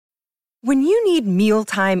When you need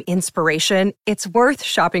mealtime inspiration, it's worth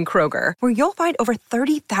shopping Kroger, where you'll find over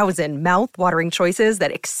 30,000 mouth-watering choices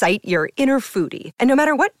that excite your inner foodie. And no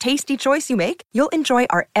matter what tasty choice you make, you'll enjoy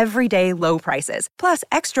our everyday low prices, plus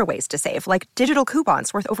extra ways to save, like digital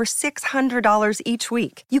coupons worth over $600 each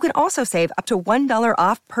week. You can also save up to $1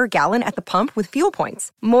 off per gallon at the pump with fuel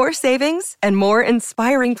points. More savings and more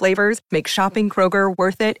inspiring flavors make shopping Kroger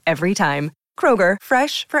worth it every time. Kroger,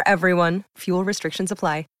 fresh for everyone. Fuel restrictions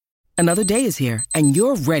apply. Another day is here, and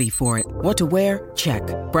you're ready for it. What to wear? Check.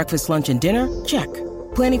 Breakfast, lunch, and dinner? Check.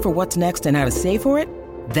 Planning for what's next and how to save for it?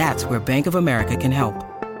 That's where Bank of America can help.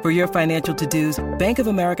 For your financial to-dos, Bank of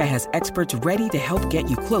America has experts ready to help get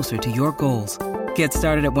you closer to your goals. Get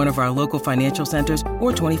started at one of our local financial centers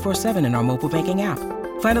or 24/7 in our mobile banking app.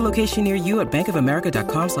 Find a location near you at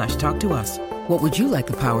bankofamerica.com/talktous. What would you like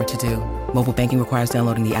the power to do? Mobile banking requires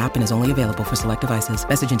downloading the app and is only available for select devices.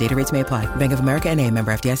 Message and data rates may apply. Bank of America N.A.,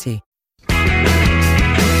 member FDIC.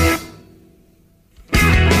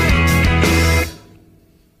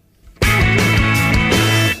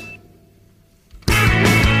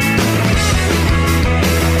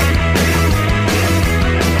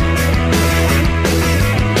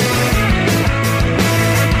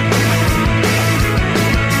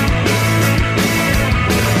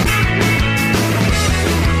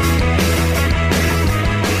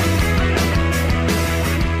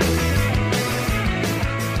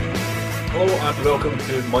 Welcome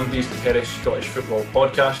to Monday's Terrace Scottish Football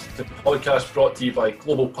Podcast. The podcast brought to you by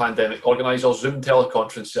Global Pandemic Organisers, Zoom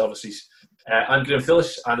Teleconference Services. I'm Graham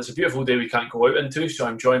Phillips, and it's a beautiful day we can't go out into, so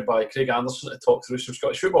I'm joined by Craig Anderson to talk through some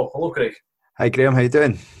Scottish football. Hello, Craig. Hi, Graham. How you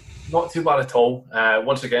doing? Not too bad at all.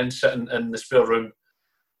 Once again, sitting in the spare room,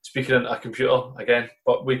 speaking into a computer again,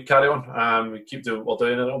 but we carry on. We keep doing what we're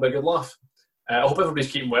doing, and it'll be a good laugh. I hope everybody's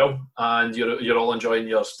keeping well and you're all enjoying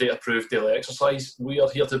your state-approved daily exercise. We are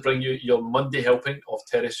here to bring you your Monday helping of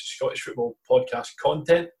Terrace Scottish Football Podcast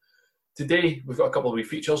content. Today, we've got a couple of wee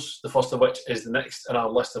features, the first of which is the next in our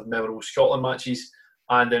list of memorable Scotland matches,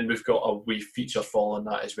 and then we've got a wee feature following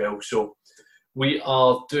that as well. So we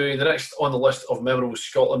are doing the next on the list of memorable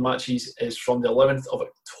Scotland matches is from the 11th of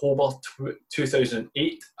October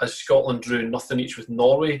 2008 as Scotland drew 0-0 each with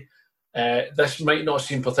Norway. This might not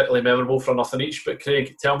seem particularly memorable for 0-0 each, but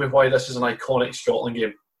Craig, tell me why this is an iconic Scotland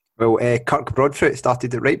game. Well, Kirk Broadfoot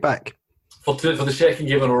started it right back. For the second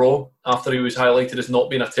game in a row, after he was highlighted as not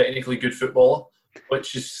being a technically good footballer,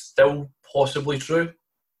 which is still possibly true.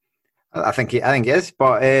 I think it is,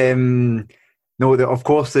 but no, of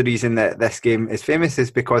course the reason that this game is famous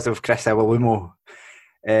is because of Chris Iwelumo.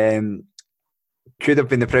 Could have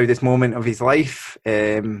been the proudest moment of his life,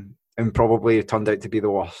 and probably turned out to be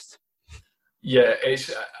the worst. Yeah,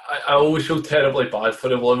 I always feel terribly bad for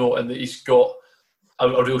Iwelumo in that he's got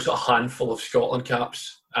a real sort of handful of Scotland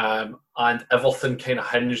caps, and everything kind of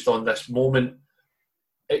hinged on this moment.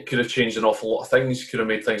 It could have changed an awful lot of things, could have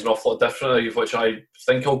made things an awful lot differently, which I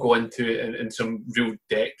think I'll go into in some real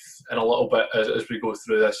depth in a little bit as we go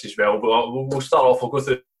through this as well. But we'll start off, we'll go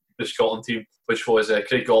through the Scotland team, which was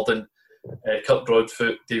Craig Gordon, Kirk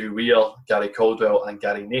Broadfoot, Davy Weir, Gary Caldwell and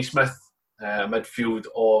Gary Naismith. A midfield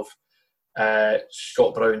of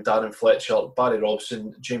Scott Brown, Darren Fletcher, Barry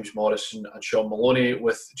Robson, James Morrison and Sean Maloney,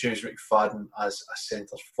 with James McFadden as a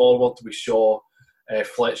centre forward. We saw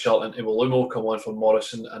Fletcher and Iwelumo come on for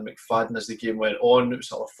Morrison and McFadden as the game went on. It was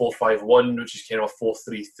sort of 4-5-1, which is kind of a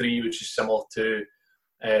 4-3-3, which is similar to,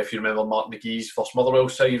 if you remember, Mark McGee's first Motherwell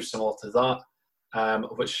side, similar to that,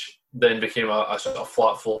 which then became a sort of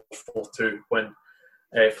flat 4-4-2 when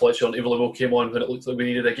Fletcher and Iwelumo came on when it looked like we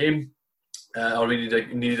needed a game. Or we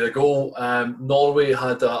needed a goal. Norway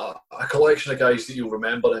had a collection of guys that you'll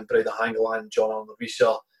remember in Breda Hangeland, John Arne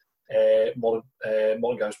Visa,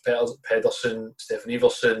 Morgan Gams Pedersen, Stefan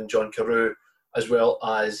Everson, John Carew, as well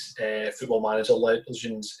as football manager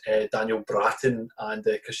legends Daniel Bratton and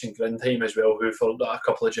Christian Grindheim as well, who for a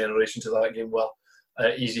couple of generations of that game were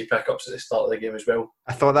easy pickups at the start of the game as well.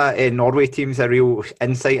 I thought that Norway team's a real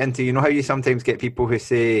insight into, you know how you sometimes get people who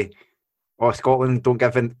say, oh, Scotland don't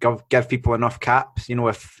give people enough caps. You know,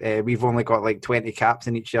 if we've only got like 20 caps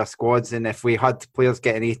in each of our squads, and if we had players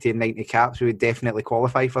getting 80 and 90 caps, we would definitely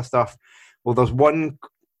qualify for stuff. Well,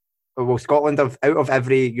 Scotland have, out of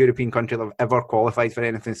every European country that have ever qualified for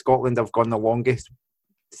anything, Scotland have gone the longest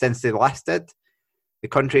since they last did. The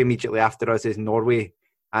country immediately after us is Norway.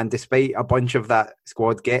 And despite a bunch of that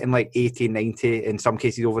squad getting like 80, 90, in some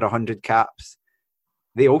cases over 100 caps,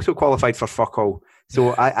 they also qualified for fuck all.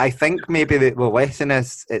 So I think maybe the lesson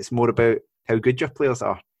is it's more about how good your players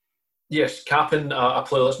are. Yes, capping a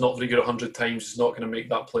player that's not very good 100 times is not going to make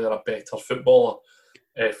that player a better footballer.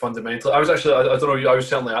 fundamentally. I was actually, I don't know, I was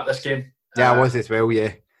certainly at this game. Yeah, I was as well,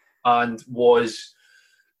 yeah. And was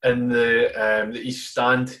in the East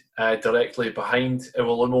Stand directly behind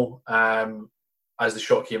Iwelumo as the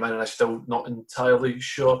shot came in, and I'm still not entirely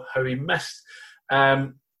sure how he missed.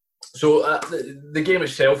 So the game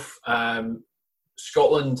itself,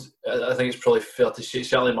 Scotland, I think it's probably fair to say,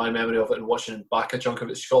 certainly my memory of it and watching back a chunk of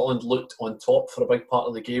it, Scotland looked on top for a big part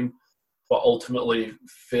of the game, but ultimately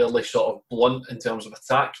fairly sort of blunt in terms of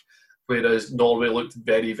attack, whereas Norway looked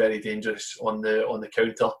very, very dangerous on the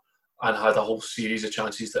counter and had a whole series of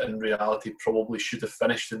chances that in reality probably should have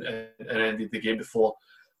finished and ended the game before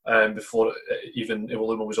even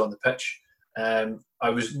Iwelumo was on the pitch. I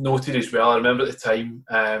was noted as well, I remember at the time,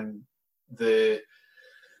 the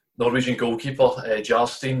Norwegian goalkeeper,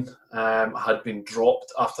 Jarstein, had been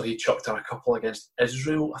dropped after he chucked in a couple against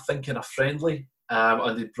Israel, I think in a friendly,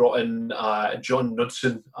 and they brought in John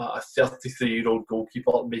Knudsen, a 33-year-old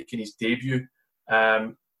goalkeeper making his debut,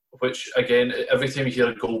 which again, every time you hear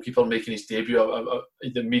a goalkeeper making his debut,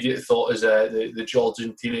 the immediate thought is the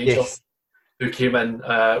Georgian teenager, yes, who came in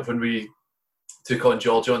when we took on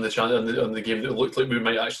Georgia on the game that looked like we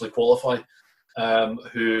might actually qualify,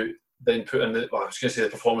 who then put in I was going to say the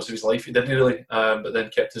performance of his life. He didn't really, but then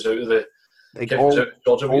kept us out of the. All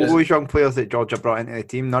those young players that Georgia brought into the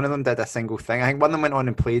team, none of them did a single thing. I think one of them went on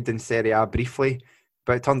and played in Serie A briefly,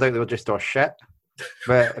 but it turned out they were just all shit.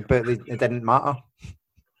 But it didn't matter.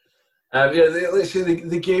 Let's say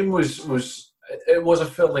the game was a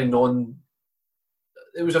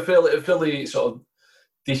fairly sort of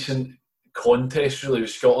decent contest, really, with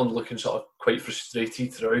Scotland looking sort of quite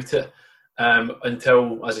frustrated throughout it.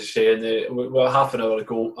 Until, as I say, half an hour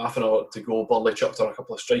to go, Burley chucked on a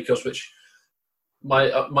couple of strikers, which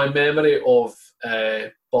my memory of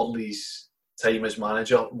Burley's time as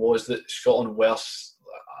manager was that Scotland were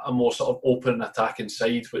a more sort of open and attacking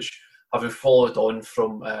side, which, having followed on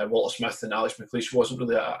from Walter Smith and Alex McLeish, wasn't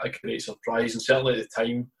really a great surprise. And certainly at the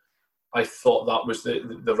time, I thought that was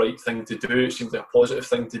the right thing to do. It seemed like a positive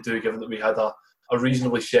thing to do, given that we had a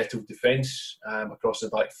reasonably settled defence across the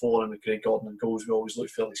back four, and with Craig Gordon and goals, we always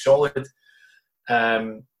looked fairly solid.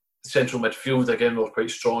 Central midfield, again, we were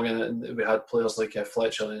quite strong in it, and we had players like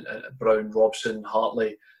Fletcher and Brown, Robson,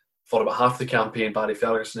 Hartley for about half the campaign, Barry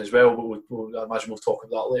Ferguson as well, but I imagine we'll talk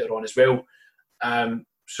about that later on as well.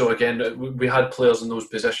 So again, we had players in those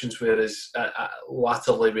positions, whereas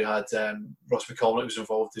latterly we had Ross McCormick was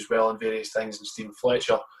involved as well in various things, and Stephen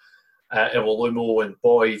Fletcher, Iwelumo and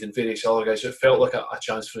Boyd and various other guys. So it felt like a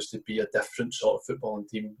chance for us to be a different sort of footballing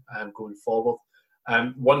team going forward.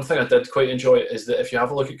 One thing I did quite enjoy is that if you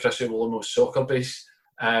have a look at Chris Iwelumo's soccer base,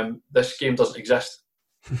 this game doesn't exist.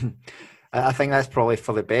 I think that's probably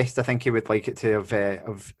for the best. I think he would like it to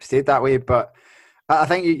have stayed that way, but I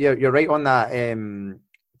think you're right on that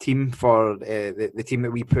team for the team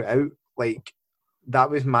that we put out. Like, that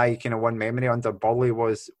was my kind of one memory under Burley,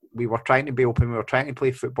 was we were trying to be open, we were trying to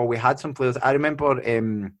play football. We had some players. I remember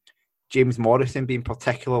James Morrison being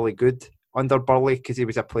particularly good under Burley because he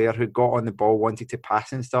was a player who got on the ball, wanted to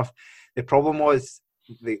pass and stuff. The problem was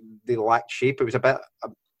they lacked shape. It was a bit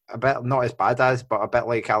not as bad as, but a bit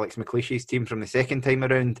like Alex McLeish's team from the second time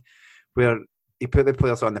around, where he put the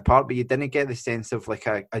players on the park, but you didn't get the sense of like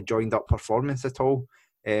a joined up performance at all.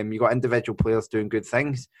 You got individual players doing good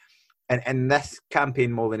things. And this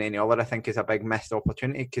campaign, more than any other, I think is a big missed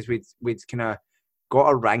opportunity, because we'd kind of got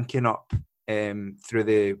a ranking up through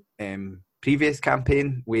the previous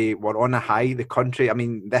campaign. We were on a high. The country, I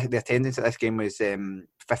mean, the attendance at this game was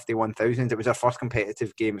 51,000. It was our first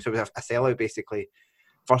competitive game, so it was a sellout basically.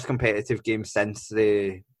 First competitive game since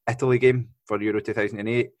the Italy game for Euro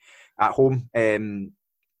 2008 at home.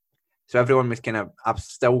 So everyone was kind of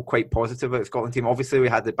still quite positive about the Scotland team. Obviously, we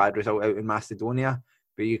had the bad result out in Macedonia,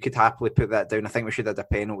 but you could happily put that down. I think we should have had a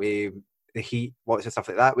penalty, the heat, lots of stuff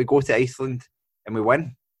like that. We go to Iceland and we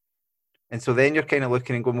win. And so then you're kind of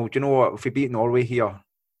looking and going, well, do you know what? If we beat Norway here,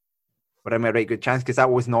 we're in a right good chance, because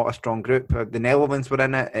that was not a strong group. The Netherlands were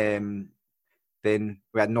in it. Then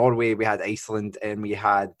we had Norway, we had Iceland, and we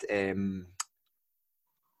had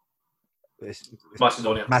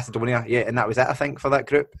Macedonia, yeah, and that was it, I think, for that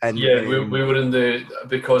group. And yeah, we were in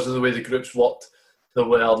because of the way the groups worked, there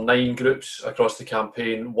were 9 groups across the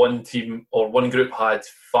campaign. One group had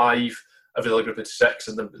 5, every other group had 6,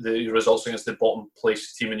 and the results against the bottom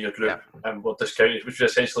place team in your group were discounted, which was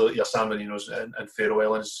essentially like your San Marinos and Faroe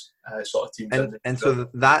Islands sort of teams. And so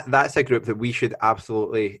that's a group that we should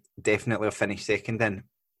absolutely, definitely have finished second in.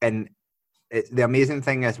 And the amazing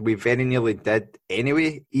thing is we very nearly did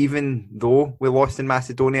anyway, even though we lost in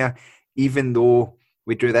Macedonia, even though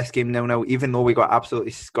we drew this game 0-0, even though we got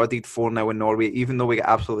absolutely scudded 4-0 in Norway, even though we got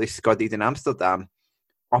absolutely scudded in Amsterdam,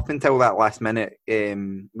 up until that last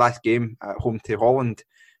game at home to Holland,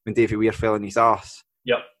 when Davy Weir fell on his arse,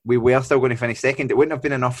 we were still going to finish second. It wouldn't have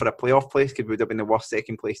been enough for a playoff place because we would have been the worst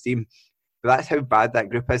second place team. But that's how bad that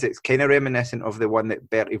group is. It's kind of reminiscent of the one that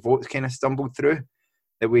Bertie Vogts kind of stumbled through,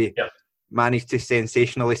 that we managed to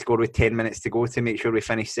sensationally score with 10 minutes to go to make sure we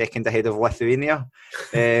finished second ahead of Lithuania.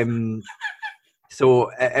 So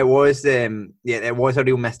it was a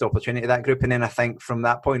real missed opportunity, that group. And then I think from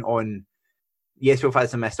that point on, yes, we've had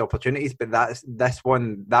some missed opportunities, but that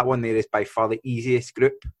one there is by far the easiest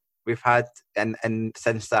group we've had, and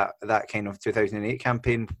since that kind of 2008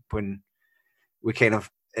 campaign when we kind of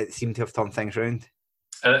it seemed to have turned things around.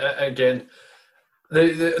 And again,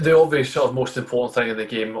 the obvious sort of most important thing in the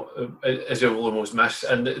game is Iwelumo's miss,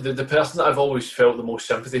 and the person that I've always felt the most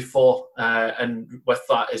sympathy for, and with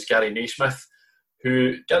that, is Gary Naismith.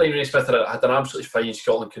 Gary Naismith had an absolutely fine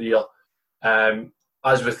Scotland career.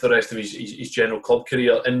 As with the rest of his general club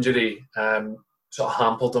career, injury sort of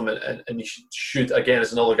hampered him, and he should, again,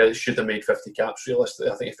 as another guy that should have made 50 caps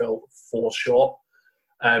realistically. I think he fell 4 short,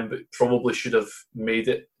 but probably should have made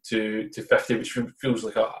it to 50, which feels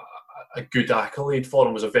like a good accolade for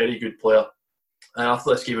him. Was a very good player. And after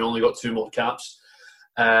this game, he only got 2 more caps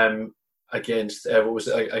against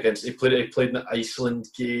he played in the Iceland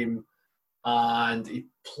game, and he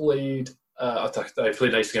played. I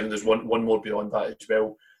played nice game. There's one more beyond that as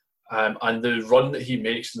well, and the run that he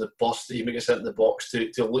makes and the bust that he makes into the box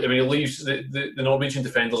he leaves the Norwegian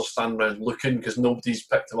defenders are standing around looking because nobody's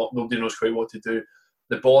picked him up. Nobody knows quite what to do.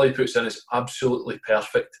 The ball he puts in is absolutely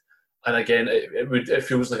perfect, and again, it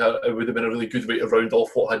feels like it would have been a really good way to round off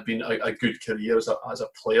what had been a good career as a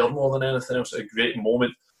player more than anything else. A great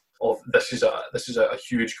moment of this is a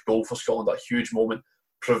huge goal for Scotland, a huge moment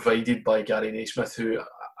provided by Gary Naismith, who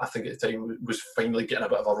I think at the time was finally getting a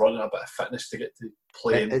bit of a run and a bit of fitness to get to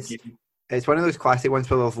play in the game. It's one of those classic ones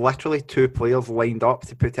where there's literally 2 players lined up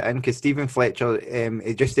to put it in, because Stephen Fletcher,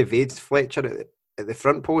 it just evades Fletcher at the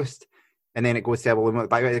front post, and then it goes to Iwelumo at the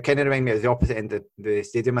back. It kind of reminds me of the opposite end of the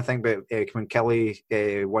stadium, I think, but when Kelly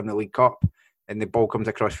won the League Cup, and the ball comes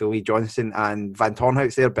across for Lee Johnson, and Van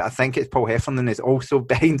Tornhout's there, but I think it's Paul Heffernan is also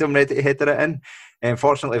behind him ready to header it in.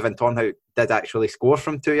 Unfortunately, Van Tornhout did actually score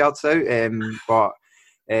from 2 yards out, but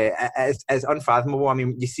it's unfathomable. I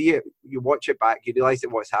mean, you see it, you watch it back, you realise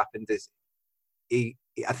that what's happened is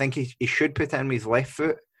I think he should put it in with his left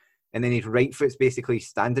foot, and then his right foot's basically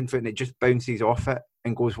standing foot, and it just bounces off it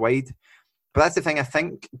and goes wide. But that's the thing, I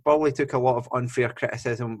think Burley took a lot of unfair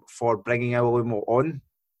criticism for bringing Iwelumo on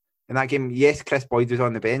in that game. Yes, Chris Boyd was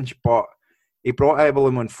on the bench, but he brought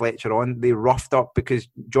Iwelumo and Fletcher on. They roughed up because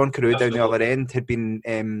John Carew down the other end had been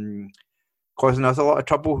causing us a lot of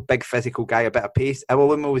trouble. Big physical guy, a bit of pace.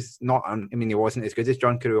 Iwelumo was not, he wasn't as good as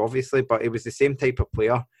John Carew, obviously, but he was the same type of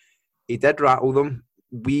player. He did rattle them.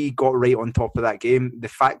 We got right on top of that game. The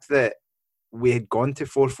fact that we had gone to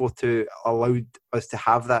 4-4-2 allowed us to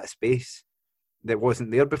have that space that wasn't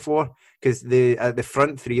there before, because the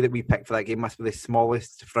front 3 that we picked for that game must be the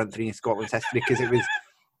smallest front 3 in Scotland's history, because it was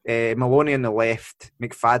Maloney on the left,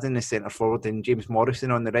 McFadden the centre forward, and James Morrison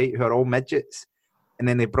on the right, who are all midgets. And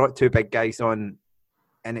then they brought 2 big guys on,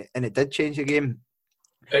 and it did change the game.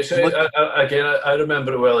 I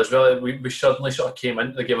remember it well as well. We suddenly sort of came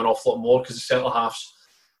into the game an awful lot more because the centre halves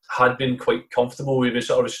had been quite comfortable. We've been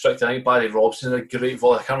sort of restricted. I think Barry Robson had a great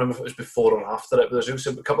volley. I can't remember if it was before or after it, but there's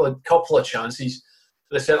also a couple of chances.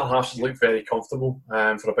 The centre halves looked very comfortable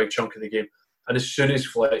for a big chunk of the game. And as soon as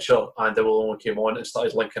Fletcher and Iwelumo came on and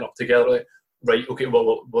started linking up together, right, okay,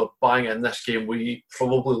 well, we're bang in this game. We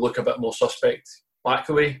probably look a bit more suspect back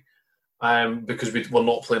the way because we're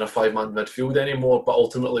not playing a 5-man midfield anymore. But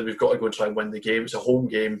ultimately, we've got to go and try and win the game. It's a home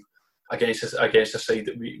game against a side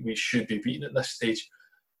that we should be beating at this stage.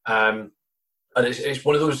 And it's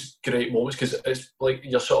one of those great moments because it's like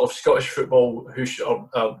your sort of Scottish football.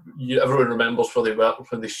 Everyone remembers where they were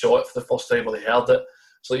when they saw it for the first time or they heard it.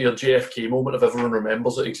 It's like your JFK moment of everyone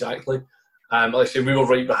remembers it exactly. Like I say, we were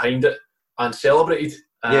right behind it and celebrated.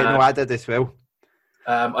 I did as well.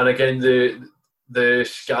 And again, the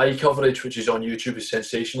Sky coverage, which is on YouTube, is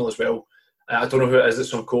sensational as well. I don't know who it is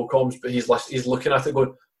that's on co-coms, but he's looking at it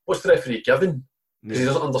going, what's the referee giving? Because he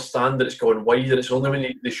doesn't understand that it's gone wide, and it's only when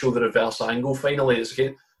they show the reverse angle finally it's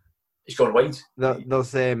okay. He's gone wide.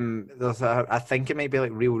 There's I think it might be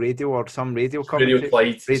like Real Radio or some radio commentary.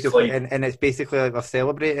 Radio Clyde. And it's basically like they're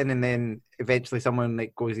celebrating, and then eventually someone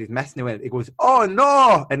like goes, he's missing it. He goes, oh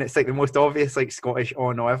no! And it's like the most obvious like Scottish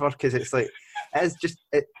oh no ever, because it's like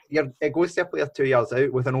it goes to a player 2 yards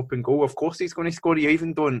out with an open goal. Of course he's going to score. You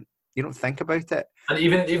even don't think about it. And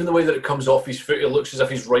even the way that it comes off his foot, it looks as if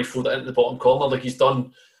he's rifled it into the bottom corner, like he's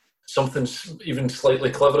done something even slightly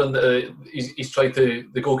clever in that he's tried to,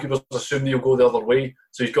 the goalkeepers assume he'll go the other way,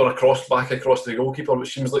 so he's gone back across the goalkeeper,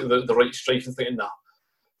 which seems like the right strike, and thinking, nah.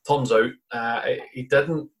 Turns out he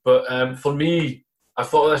didn't. But for me, I've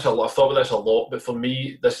thought about this a lot, but for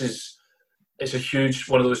me, it's a huge,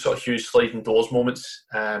 one of those sort of huge sliding doors moments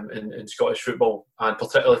in Scottish football, and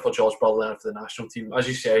particularly for George Burley and for the national team. As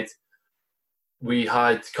you said, we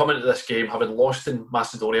had come into this game having lost in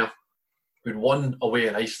Macedonia. We'd won away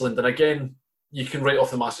in Iceland, and again, you can write off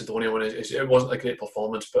the Macedonia one. It wasn't a great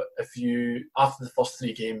performance, but if you, after the first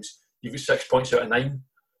 3 games, you've got 6 points out of 9,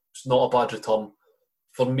 it's not a bad return.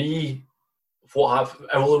 For me,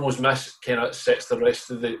 Iwelumo's miss kind of sets the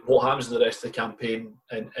rest of what happens in the rest of the campaign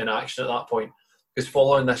in action at that point. Because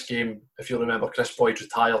following this game, if you remember, Chris Boyd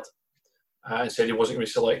retired and said he wasn't going to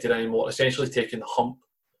be selected anymore, essentially taking the hump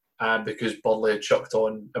because Burley had chucked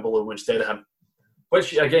on Iwelumo instead of him.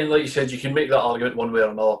 Which, again, like you said, you can make that argument one way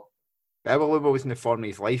or another. Iwelumo was in the form of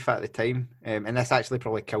his life at the time, and this actually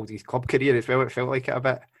probably killed his club career as well. It felt like it a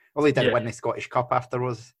bit. Well, he didn't win the Scottish Cup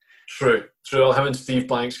afterwards. True. Him and Steve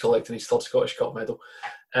Blanks collecting his 3rd Scottish Cup medal.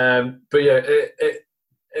 But yeah,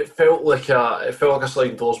 it felt like a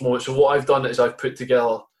sliding doors moment. So what I've done is I've put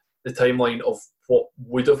together the timeline of what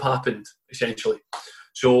would have happened essentially.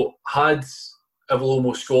 So had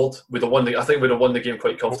Iwelumo scored, I think we'd have won the game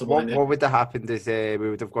quite comfortably. What would have happened is we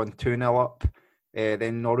would have gone 2-0 up.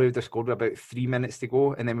 Then Norway would have scored with about 3 minutes to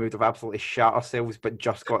go, and then we would have absolutely shot ourselves, but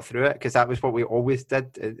just got through it, because that was what we always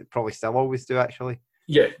did. Probably still always do, actually.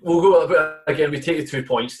 Yeah, we'll go again. We take the 2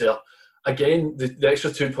 points there. Again, the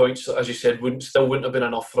extra 2 points, as you said, wouldn't have been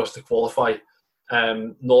enough for us to qualify.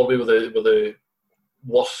 Norway were the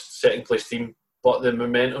worst second place team, but the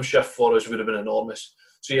momentum shift for us would have been enormous.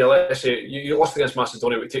 So yeah, let's say you lost against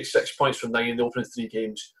Macedonia. We take 6 points from 9 in the opening 3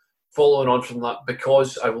 games. Following on from that,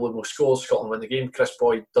 because Iwelumo scores, Scotland win the game. Chris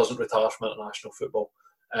Boyd doesn't retire from international football.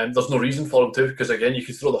 There's no reason for him to, because again, you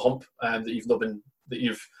could throw the hump that you've not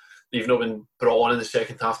been brought on in the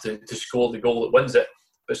second half to score the goal that wins it.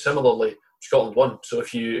 But similarly, Scotland won. So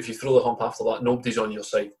if you throw the hump after that, nobody's on your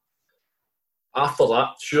side. After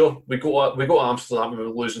that, sure, we go to Amsterdam and we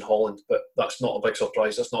lose in Holland, but that's not a big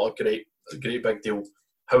surprise. That's not a great big deal.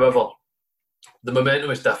 However, the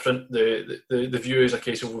momentum is different. The view is a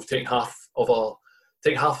case of we've taken half of our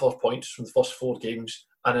points from the first 4 games,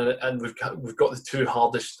 and we've got the 2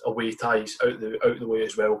 hardest away ties out the way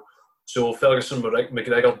as well. So Ferguson and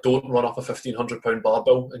McGregor don't run up a £1,500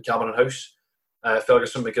 barbell in Cameron House.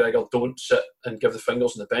 Ferguson and McGregor don't sit and give the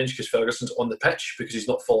fingers on the bench because Ferguson's on the pitch, because he's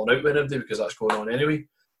not falling out with anybody, because that's going on anyway.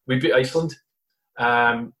 We beat Iceland.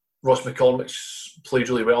 Ross McCormick played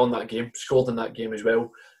really well in that game, scored in that game as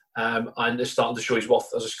well, and is starting to show his worth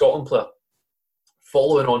as a Scotland player.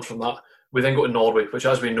 Following on from that, we then go to Norway, which,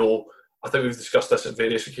 as we know, I think we've discussed this at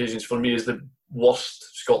various occasions, for me is the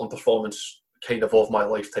worst Scotland performance kind of my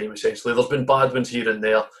lifetime, essentially. There's been bad ones here and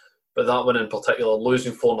there, but that one in particular,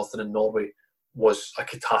 losing 4-0 in Norway, was a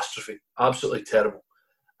catastrophe, absolutely terrible.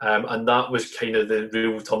 And that was kind of the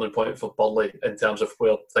real turning point for Burley in terms of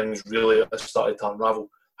where things really started to unravel.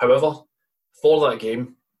 However, for that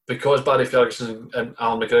game, because Barry Ferguson and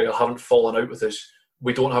Alan McGregor haven't fallen out with us,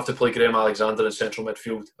 we don't have to play Graham Alexander in central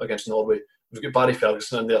midfield against Norway. We've got Barry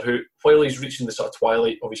Ferguson in there, who, while he's reaching the sort of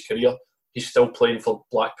twilight of his career, he's still playing for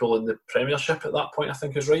Blackpool in the Premiership at that point, I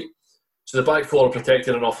think is right. So the back four are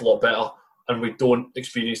protected an awful lot better, and we don't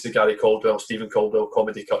experience the Gary Caldwell, Stephen Caldwell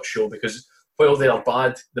comedy cut show, because while they are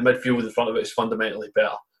bad, the midfield in front of it is fundamentally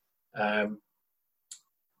better.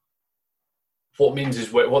 What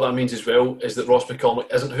that means as well is that Ross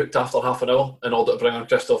McCormick isn't hooked after half an hour in order to bring on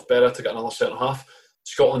Christoph Berra to get another centre half.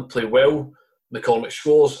 Scotland play well, McCormick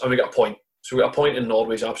scores, and we get a point. So we got a point in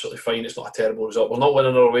Norway, is absolutely fine. It's not a terrible result. We're not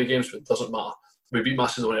winning our away games, but it doesn't matter. We beat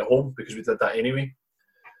Macedonia at home because we did that anyway.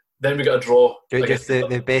 Then we got a draw. Just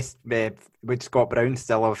the best, would Scott Brown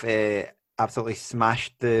still have absolutely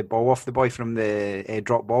smashed the ball off the boy from the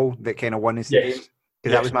drop ball that kind of won us the game?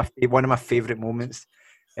 Because that was one of my favourite moments.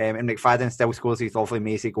 And McFadden still scores his lovely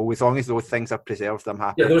Macy goal. As long as those things are preserved, I'm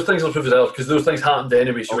happy. Yeah, those things are preserved because those things happened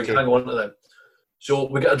anyway, so we can hang on to them. So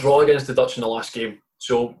we got a draw against the Dutch in the last game.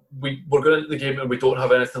 So we're going into the game and we don't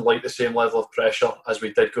have anything like the same level of pressure as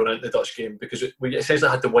we did going into the Dutch game, because we essentially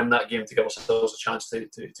had to win that game to give ourselves a chance to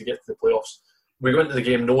get to the playoffs. We go into the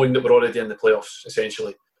game knowing that we're already in the playoffs,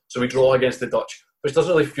 essentially. So we draw against the Dutch, which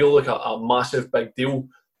doesn't really feel like a massive big deal,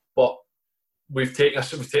 but we've taken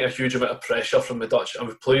a huge amount of pressure from the Dutch, and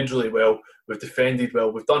we've played really well. We've defended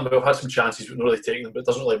well. We've done well. We've had some chances, but not really taken them. But it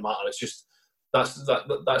doesn't really matter. It's just That's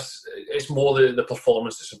it's more the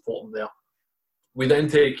performance that's important there. We then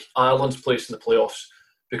take Ireland's place in the playoffs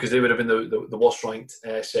because they would have been the worst ranked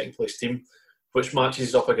second place team, which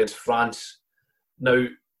matches up against France. Now,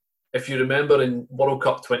 if you remember in World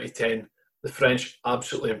Cup 2010, the French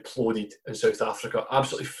absolutely imploded in South Africa,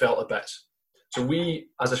 absolutely fell to bits. So we,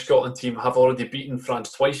 as a Scotland team, have already beaten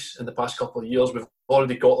France twice in the past couple of years. We've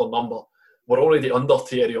already got their number. We're already under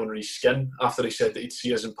Thierry Henry's skin after he said that he'd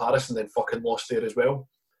see us in Paris and then fucking lost there as well.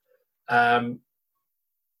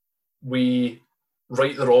 We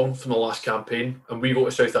right the wrong from the last campaign and we go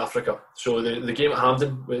to South Africa. So the game at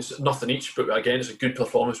Hampden was nothing each, but again, it's a good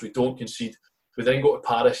performance. We don't concede. We then go to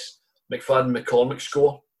Paris. McFadden McCormick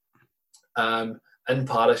score in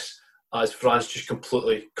Paris as France just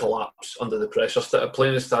completely collapse under the pressure.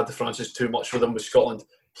 Playing the Stade de France is too much for them, with Scotland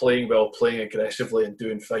playing well, playing aggressively and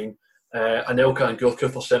doing fine. Anelka and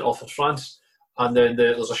Gourcuff are sent off for France, and then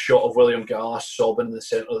there's a shot of William Gallas sobbing in the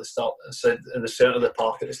centre of the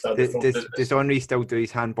park at the Stade de France. Does Henry still do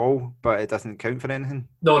his handball, but it doesn't count for anything?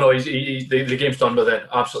 No, the game's done by then.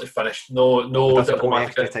 Absolutely finished. No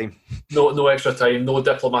diplomatic extra time. No extra time. No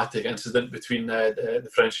diplomatic incident between the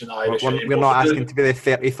French and the Irish. We're not asking to be the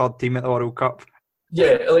 33rd team at the World Cup.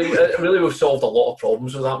 Yeah, really, we've solved a lot of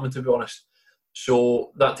problems with that one, to be honest.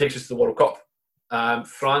 So that takes us to the World Cup.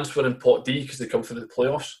 France were in Pot D because they come through the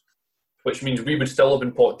playoffs, which means we would still have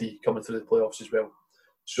been Pot D coming through the playoffs as well.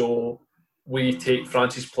 So we take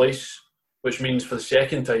France's place, which means for the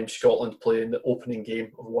second time Scotland play in the opening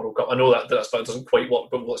game of the World Cup. I know that doesn't quite work,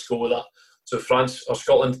 but let's go with that. So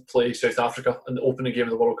Scotland play South Africa in the opening game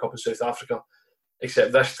of the World Cup in South Africa,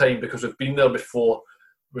 except this time, because we've been there before,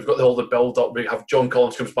 we've got all the build-up. We have John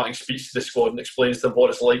Collins comes back and speaks to the squad and explains to them what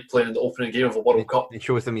it's like playing in the opening game of a World Cup. He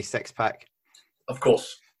shows them his six-pack. Of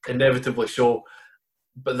course, inevitably so.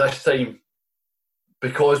 But this time,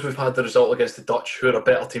 because we've had the result against the Dutch, who are a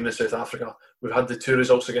better team than South Africa, we've had the two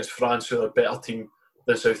results against France, who are a better team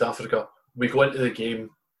than South Africa, we go into the game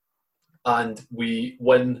and we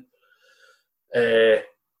win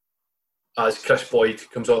as Chris Boyd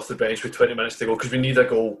comes off the bench with 20 minutes to go, because we need a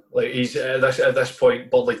goal. Like he's at this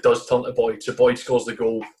point, Burley does turn to Boyd, so Boyd scores the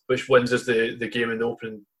goal, which wins us the game in the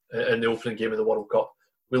opening game of the World Cup.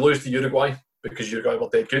 We lose to Uruguay because Uruguay were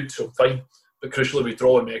dead good, so fine. But crucially, we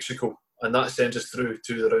draw in Mexico, and that sends us through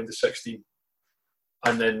to the round of 16.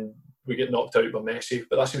 And then we get knocked out by Messi,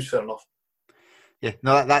 but that seems fair enough. Yeah,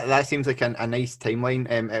 no, that seems like a nice timeline.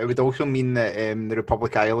 It would also mean that the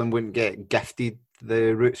Republic of Ireland wouldn't get gifted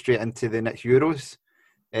the route straight into the next Euros,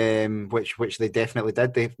 which they definitely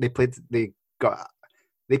did. They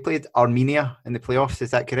played Armenia in the playoffs.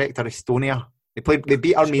 Is that correct? Or Estonia? They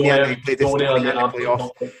beat Armenia and they played Estonia in the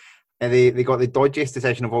playoffs. And they got the dodgiest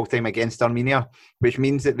decision of all time against Armenia, which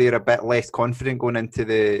means that they're a bit less confident going into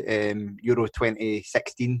the Euro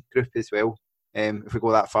 2016 group as well, if we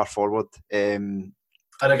go that far forward. And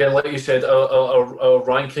again, like you said, our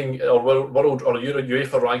ranking, our world or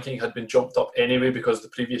UEFA ranking had been jumped up anyway because the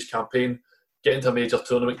previous campaign. Getting to a major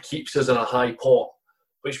tournament keeps us in a high pot,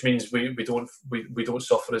 which means we don't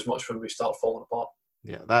suffer as much when we start falling apart.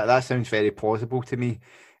 Yeah, that sounds very plausible to me.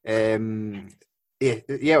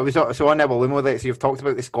 Yeah, it was so on Iwelumo. So you've talked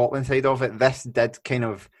about the Scotland side of it. This did kind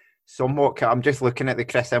of somewhat. I'm just looking at the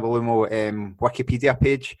Chris Iwelumo Wikipedia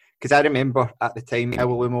page because I remember at the time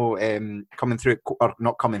Iwelumo coming through, or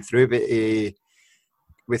not coming through, but he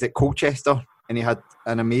was at Colchester and he had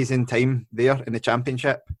an amazing time there in the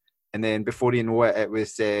Championship. And then before you know it, it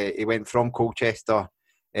was he went from Colchester.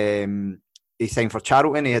 He signed for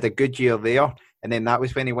Charlton. He had a good year there, and then that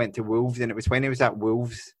was when he went to Wolves. And it was when he was at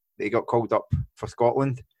Wolves he got called up for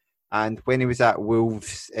Scotland. And when he was at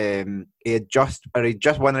Wolves, he was just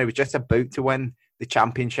about to win the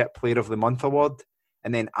Championship Player of the Month award.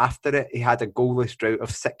 And then after it, he had a goalless drought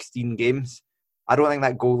of 16 games. I don't think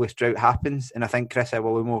that goalless drought happens, and I think Chris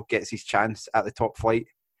Iwelumo gets his chance at the top flight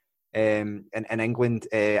in England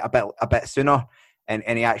a bit sooner, and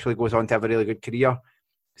he actually goes on to have a really good career.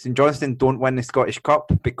 St Johnstone don't win the Scottish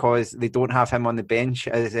Cup because they don't have him on the bench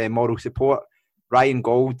as moral support. Ryan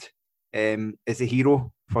Gold is the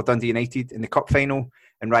hero for Dundee United in the cup final,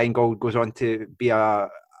 and Ryan Gold goes on to be a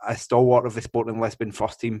stalwart of the Sporting Lisbon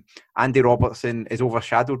first team. Andy Robertson is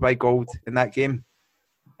overshadowed by Gold in that game,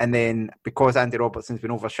 and then because Andy Robertson's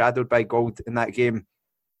been overshadowed by Gold in that game,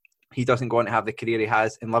 he doesn't go on to have the career he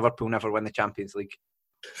has, and Liverpool never win the Champions League.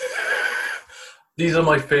 These are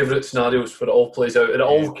my favourite scenarios where it all plays out, and it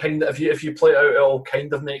all kind of, if you play it out, it all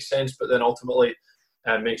kind of makes sense, but then ultimately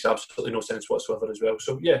makes absolutely no sense whatsoever as well.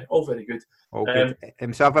 So yeah, all very good. All good.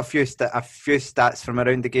 So I have a few stats from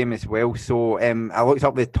around the game as well. So I looked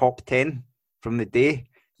up the top 10 from the day.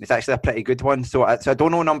 It's actually a pretty good one. So I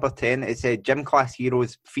don't know number 10. It's Gym Class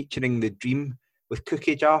Heroes featuring The Dream with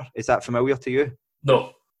Cookie Jar. Is that familiar to you?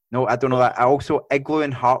 No. No, I don't know that. I also Igloo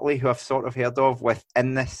and Hartley, who I've sort of heard of, with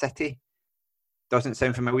In This City. Doesn't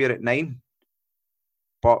sound familiar at 9.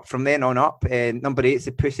 But from then on up, number 8 is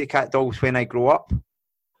the Pussycat Dolls, When I Grow Up.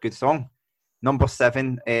 Good song. Number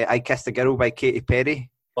 7, I Kissed a Girl by Katy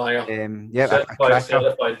Perry. Banger. Yeah, a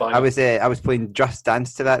cracker. Banger. I was playing Just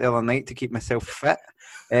Dance to that the other night to keep myself fit.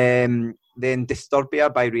 Then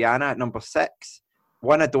Disturbia by Rihanna at number 6.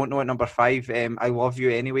 One I don't know at number 5, I Love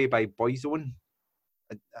You Anyway by Boyzone.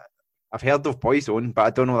 I've heard of Boyzone, but I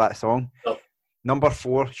don't know that song. No. Number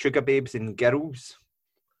 4, Sugar Babes and Girls.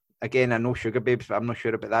 Again, I know Sugar Babes, but I'm not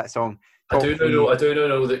sure about that song. I do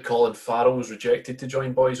know that Colin Farrell was rejected to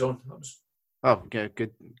join Boyzone. Oh, yeah,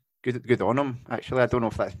 good on him. Actually, I don't know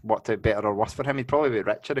if that's worked out better or worse for him. He'd probably be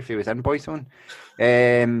richer if he was in Boyzone.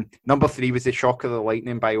 Number 3 was The Shock of the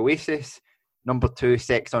Lightning by Oasis. Number 2,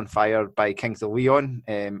 Sex on Fire by Kings of Leon.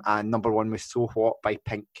 And number 1 was So What by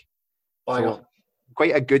Pink. So,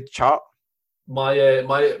 quite a good chart. My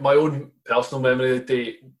own personal memory of the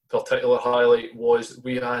day, particular highlight was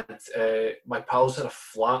we had my pals had a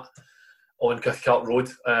flat on Cathcart Road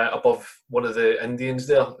above one of the Indians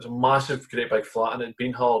there. It was a massive, great big flat, and it had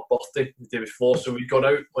been her birthday the day before. So we'd gone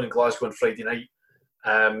out on Glasgow on Friday night,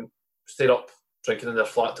 stayed up drinking in their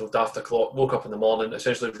flat till daft o'clock, woke up in the morning,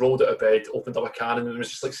 essentially rolled out of bed, opened up a can, and was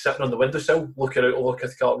just like sitting on the windowsill looking out over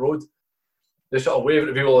Cathcart Road. They sort of waving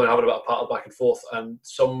at people and having a bit of patter back and forth, and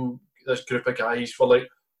this group of guys were like,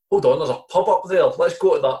 hold on, there's a pub up there, let's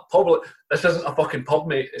go to that pub. Like, this isn't a fucking pub,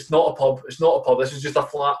 mate. It's not a pub, this is just a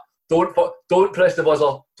flat. Don't press the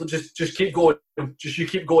buzzer, just keep going, you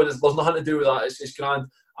keep going, there's nothing to do with that, it's grand.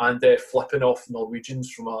 And flipping off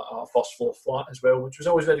Norwegians from a first floor flat as well, which was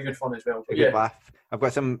always very good fun as well. But, yeah. Laugh. I've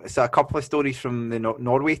got a couple of stories from the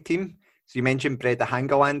Norway team. So you mentioned Brede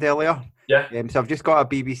Hangeland earlier. Yeah. So I've just got a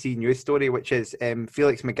BBC News story, which is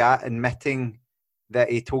Felix Magath admitting that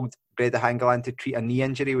he told Brede Hangeland to treat a knee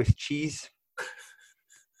injury with cheese.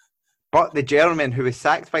 But the German, who was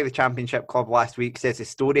sacked by the Championship club last week, says the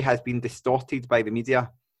story has been distorted by the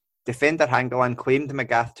media. Defender Hangeland claimed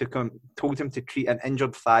Magath told him to treat an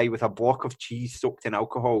injured thigh with a block of cheese soaked in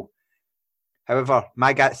alcohol. However,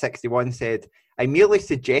 Magat61 said, I merely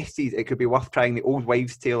suggested it could be worth trying the old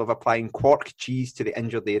wives' tale of applying quark cheese to the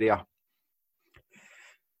injured area.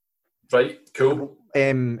 Right, cool.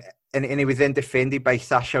 And he was then defended by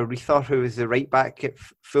Sascha Reither, who was the right back at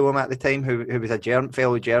Fulham at the time, who was a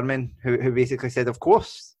fellow German, who basically said, of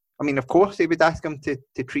course he would ask him to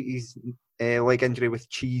treat his leg injury with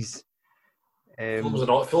cheese.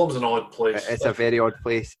 Fulham's an odd place. It's a very odd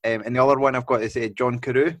place. And the other one I've got is John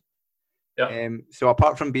Carew. Yeah. So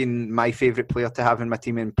apart from being my favourite player to have in my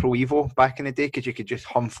team in Pro Evo back in the day, because you could just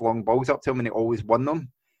humph long balls up to him and he always won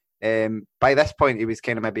them. By this point, he was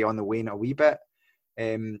kind of maybe on the wane a wee bit.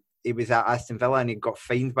 He was at Aston Villa and he got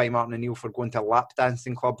fined by Martin O'Neill for going to a lap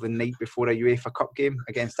dancing club the night before a UEFA Cup game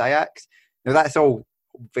against Ajax. Now that's all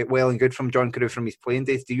well and good from John Carew from his playing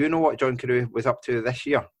days. Do you know what John Carew was up to this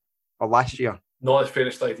year or last year? Not the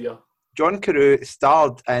fairest idea. John Carew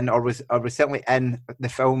starred in or was recently in the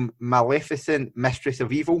film Maleficent, Mistress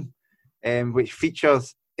of Evil, which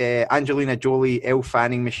features Angelina Jolie, Elle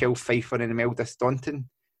Fanning, Michelle Pfeiffer and Imelda Staunton.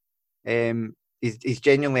 He's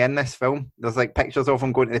genuinely in this film. There's like pictures of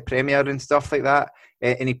him going to the premiere and stuff like that.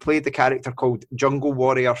 And he played the character called Jungle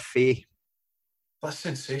Warrior Faye. That's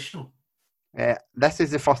sensational. This is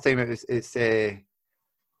the first time I've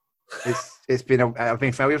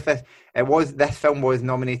been familiar with this. This film was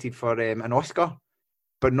nominated for an Oscar,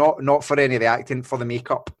 but not for any of the acting, for the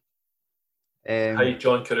makeup. Hi,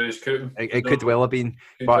 John Carew's cooking. It could well have been,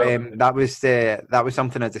 but that was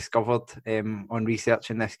something I discovered on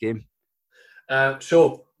researching this game.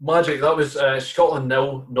 So magic. That was Scotland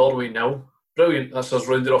 0, Norway 0. Brilliant. That's us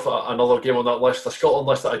rounded off another game on that list. A Scotland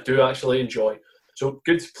list that I do actually enjoy. So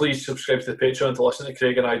good. Please subscribe to the Patreon to listen to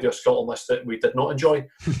Craig and I do a Scotland list that we did not enjoy,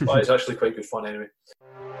 but it's actually quite good fun anyway.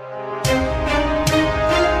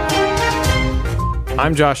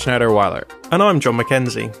 I'm Josh Schneider-Weiler. And I'm John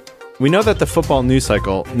Mackenzie. We know that the football news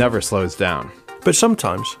cycle never slows down. But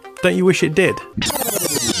sometimes, don't you wish it did?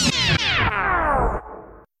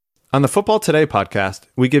 On the Football Today podcast,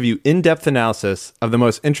 we give you in-depth analysis of the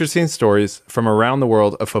most interesting stories from around the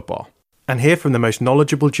world of football. And hear from the most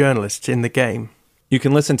knowledgeable journalists in the game. You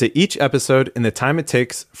can listen to each episode in the time it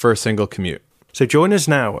takes for a single commute. So join us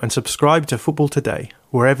now and subscribe to Football Today,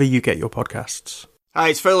 wherever you get your podcasts. Hi,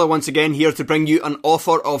 it's Fowler once again here to bring you an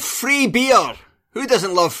offer of free beer. Who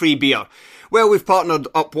doesn't love free beer? Well, we've partnered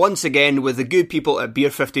up once again with the good people at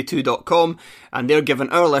beer52.com, and they're giving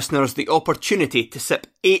our listeners the opportunity to sip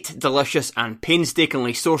 8 delicious and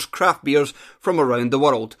painstakingly sourced craft beers from around the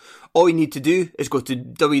world. All you need to do is go to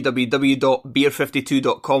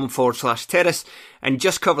www.beer52.com/terrace and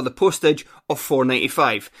just cover the postage of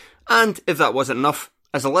 $4.95. And if that wasn't enough,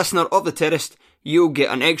 as a listener of the Terrace, you'll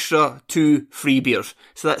get an extra 2 free beers.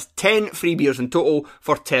 So that's 10 free beers in total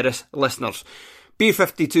for Terrace listeners.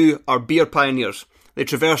 Beer52 are beer pioneers. They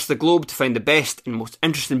traverse the globe to find the best and most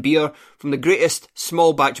interesting beer from the greatest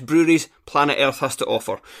small batch breweries planet Earth has to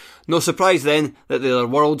offer. No surprise then that they're the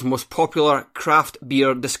world's most popular craft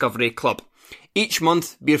beer discovery club. Each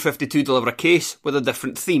month, Beer52 deliver a case with a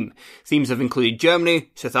different theme. Themes have included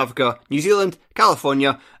Germany, South Africa, New Zealand,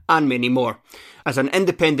 California, and many more. As an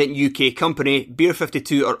independent UK company,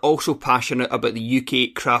 Beer52 are also passionate about the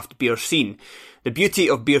UK craft beer scene. The beauty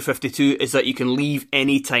of Beer52 is that you can leave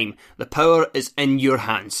any time. The power is in your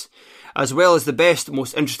hands. As well as the best,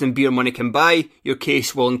 most interesting beer money can buy, your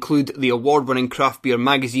case will include the award-winning craft beer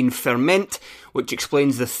magazine Ferment, which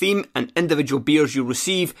explains the theme and individual beers you'll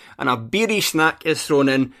receive, and a beery snack is thrown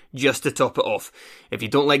in just to top it off. If you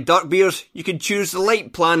don't like dark beers, you can choose the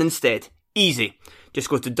light plan instead. Easy. Just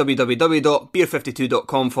go to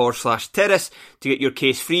www.beer52.com/terrace to get your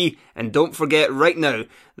case free, and don't forget right now,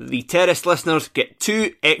 the Terrace listeners get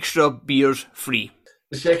 2 extra beers free.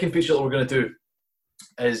 The second feature that we're going to do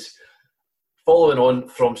is following on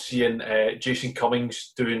from seeing Jason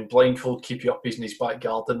Cummings doing blindfold keepy uppies in his back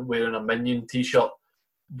garden wearing a Minion t-shirt.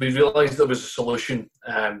 We realised there was a solution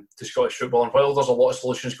to Scottish football, and while there's a lot of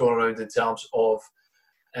solutions going around in terms of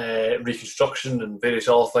reconstruction and various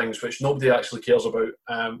other things which nobody actually cares about,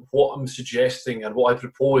 what I'm suggesting and what I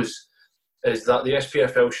propose is that the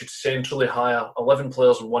SPFL should centrally hire 11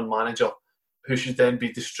 players and 1 manager who should then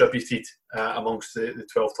be distributed amongst the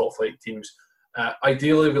 12 top flight teams.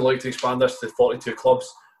 Ideally, we'd like to expand this to 42 clubs,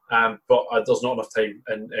 but there's not enough time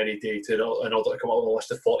in any day in order to come up with a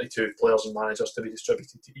list of 42 players and managers to be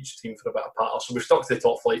distributed to each team for a bit of patter. So we've stuck to the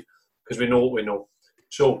top flight because we know what we know.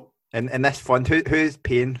 So, and this fund, who's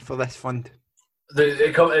paying for this fund?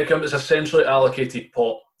 It's a centrally allocated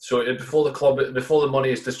pot. So before the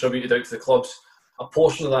money is distributed out to the clubs, a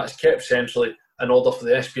portion of that is kept centrally in order for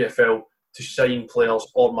the SPFL to sign players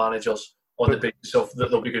or managers on the basis of that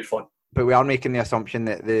they'll be good fun. But we are making the assumption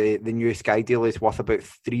that the new Sky deal is worth about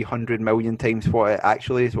 300 million times what it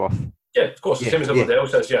actually is worth. Yeah, of course, the same as everybody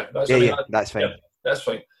else says. Yeah, that's fine. Yeah, that's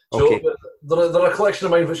fine. So okay. There are a collection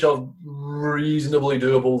of mine which are reasonably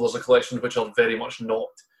doable. There's a collection which are very much not.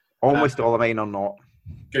 Almost all of mine are not.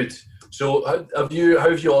 Good. So how have you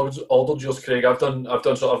ordered yours, Craig? I've done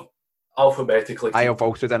sort of alphabetically. I have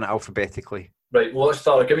also done it alphabetically. Right. Well, let's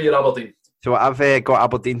start. Give me your Aberdeen. So I've got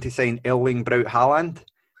Aberdeen to sign Erling Braut Haaland.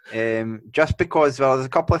 Just because, well, there's a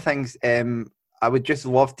couple of things. I would just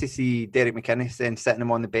love to see Derek McInnes then sitting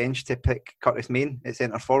him on the bench to pick Curtis Main at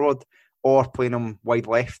centre forward, or playing him wide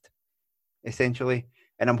left, essentially.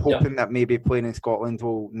 And I'm hoping that maybe playing in Scotland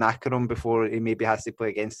will knacker him before he maybe has to play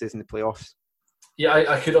against us in the playoffs. Yeah,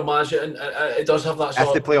 I could imagine. It does have that sort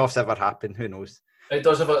of... If the playoffs ever happen, who knows? It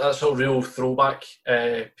does have that sort of real throwback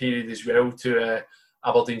period as well to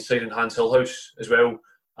Aberdeen signing Hans Hillhouse as well.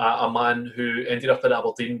 A man who ended up in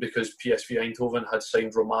Aberdeen because PSV Eindhoven had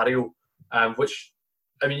signed Romario, which,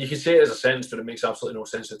 I mean, you can say it as a sentence, but it makes absolutely no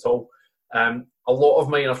sense at all. A lot of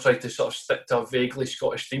mine I've tried to sort of stick to a vaguely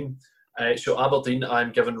Scottish theme. So Aberdeen,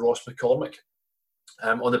 I'm giving Ross McCormick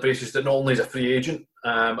on the basis that not only is a free agent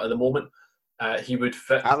at the moment, he would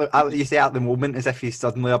fit... You say at the moment as if he's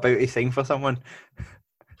suddenly about to sign for someone.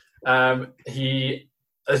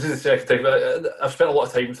 This is the second time. I've spent a lot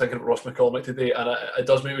of time thinking about Ross McCormick today, and it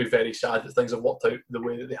does make me very sad that things have worked out the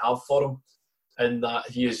way that they have for him, and that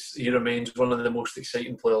he remains one of the most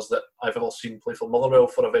exciting players that I've ever seen play for Motherwell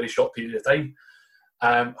for a very short period of time.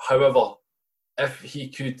 However, if he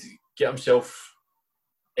could get himself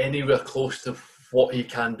anywhere close to what he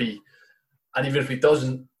can be, and even if he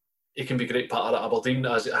doesn't, he can be a great partner at Aberdeen,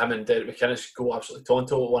 as him and Derek McInnes go absolutely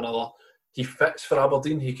tonto at one another. He fits for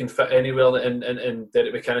Aberdeen. He can fit anywhere in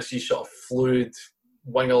Derek McInnes' sort of fluid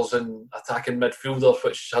wingers and attacking midfielder,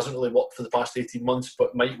 which hasn't really worked for the past 18 months,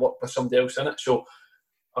 but might work with somebody else in it. So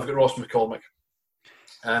I've got Ross McCormick.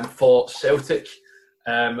 For Celtic,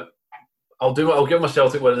 I'll give him a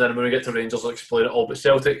Celtic win, and then when we get to Rangers, I'll explain it all. But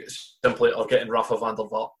Celtic simply are getting Rafa van der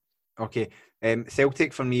Vaart. Okay.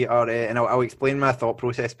 Celtic for me are, and I'll explain my thought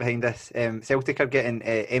process behind this. Celtic are getting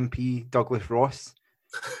MP Douglas Ross.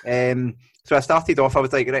 So I started off, I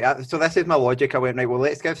was like, right, so this is my logic. I went, right, well,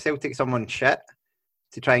 let's give Celtic someone shit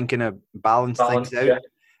to try and kind of balance things out.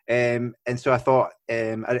 And so I thought,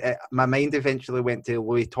 my mind eventually went to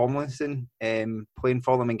Louis Tomlinson playing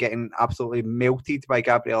for them and getting absolutely melted by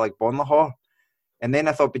Gabriel Agbonlahor. And then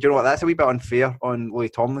I thought, but you know what, that's a wee bit unfair on Louis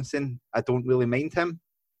Tomlinson. I don't really mind him.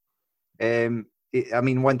 I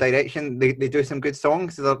mean, One Direction, they do some good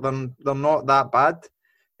songs. They're not that bad.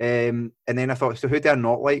 And then I thought, so who do I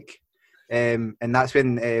not like? And that's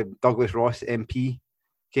when Douglas Ross MP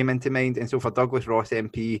came into mind. And so for Douglas Ross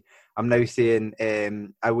MP, I'm now saying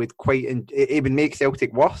I would it would make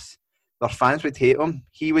Celtic worse. Their fans would hate him.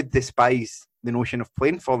 He would despise the notion of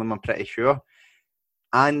playing for them, I'm pretty sure.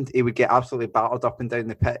 And he would get absolutely battered up and down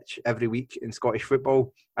the pitch every week in Scottish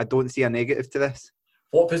football. I don't see a negative to this.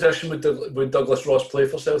 What position would Douglas Ross play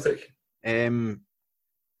for Celtic?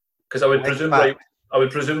 Because I would presume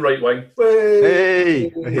right wing.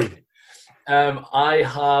 Hey! I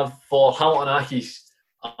have, for Hamilton Accies,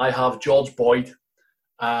 I have George Boyd,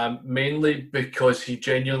 mainly because he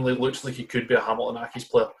genuinely looks like he could be a Hamilton Accies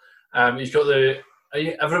player. He's got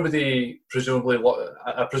everybody presumably,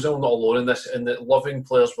 I presume not alone in this, in that loving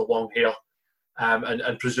players with long hair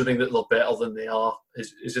and presuming that they're better than they are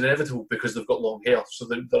is inevitable because they've got long hair, so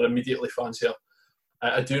they're immediately fancier.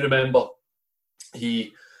 I do remember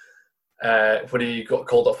when he got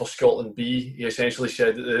called up for Scotland B, he essentially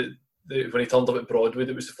said that when he turned up at Broadwood,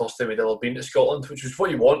 it was the first time he'd ever been to Scotland, which is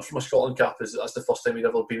what you want from a Scotland cap, is that's the first time he'd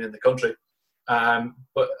ever been in the country.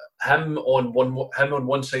 But him on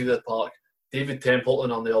one side of the park, David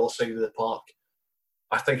Templeton on the other side of the park,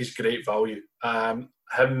 I think is great value.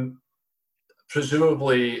 Him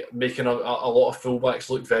presumably making a lot of fullbacks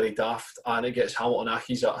look very daft, and it gets Hamilton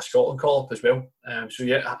Accies at a Scotland call-up as well. So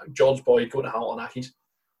yeah, George Boyd going to Hamilton Accies.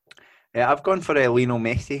 Yeah, I've gone for Lionel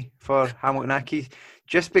Messi for Hamilton Accies,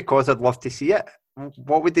 just because I'd love to see it.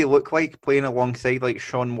 What would they look like playing alongside like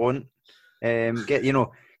Sean Want?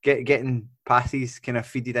 Getting passes kind of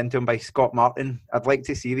feeded into him by Scott Martin. I'd like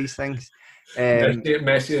to see these things.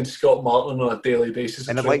 Messi and Scott Martin on a daily basis.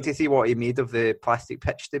 And I'd like to see what he made of the plastic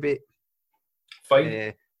pitch debate.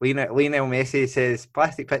 Fine. Lionel Messi says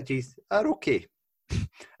plastic pitches are okay.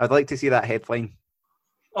 I'd like to see that headline.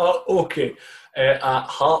 Okay. At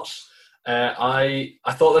Hearts, I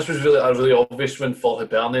thought this was a really obvious one for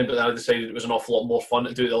Hibernian, but then I decided it was an awful lot more fun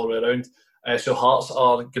to do it the other way around. So Hearts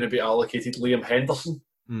are going to be allocated Liam Henderson,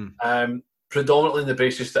 predominantly on the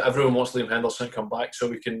basis that everyone wants Liam Henderson to come back, so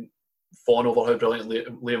we can fawn over how brilliant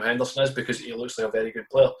Liam Henderson is, because he looks like a very good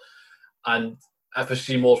player. And if I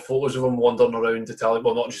see more photos of him wandering around Italian,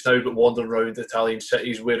 well, not just now, but wandering around Italian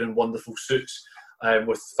cities wearing wonderful suits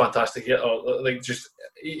with fantastic hair,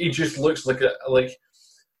 he just looks like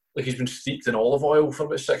he's been steeped in olive oil for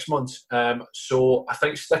about 6 months. So I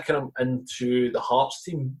think sticking him into the Hearts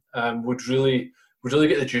team would really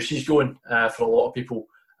get the juices going for a lot of people.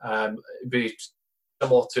 It'd be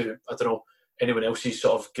similar to, I don't know, anyone else's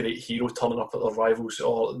sort of great hero turning up at their rivals,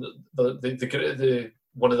 or the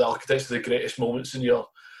one of the architects of the greatest moments in your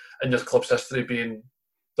club's history being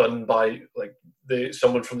done by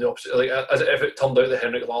someone from the opposite. Like, as if it turned out that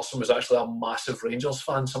Henrik Larsson was actually a massive Rangers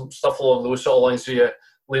fan, some stuff along those sort of lines. So yeah,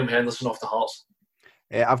 Liam Henderson off the Hearts.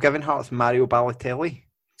 I've given Hearts Mario Balotelli.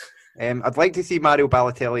 I'd like to see Mario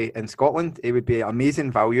Balotelli in Scotland. It would be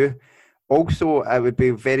amazing value. Also, it would be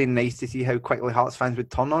very nice to see how quickly Hearts fans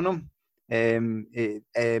would turn on him in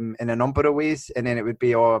a number of ways. And then it would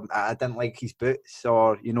be, I didn't like his boots,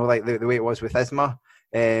 or, like the way it was with Isma.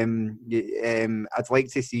 I'd like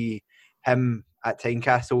to see him at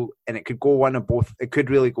Tynecastle, and it could go one of both. It could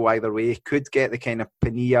really go either way. He could get the kind of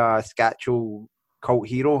Pania, Scatchel cult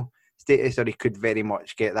hero status, or he could very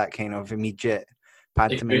much get that kind of immediate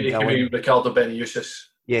pantomime. He could be Ricardo Beneusis.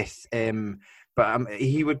 Yes, but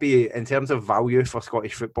he would be, in terms of value for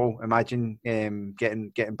Scottish football, imagine getting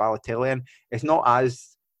Balotelli in. It's not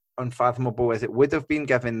as unfathomable as it would have been,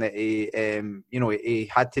 given that he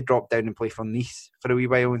had to drop down and play for Nice for a wee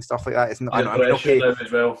while and stuff like that. It's not, okay.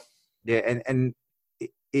 As well. Yeah, and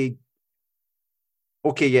he,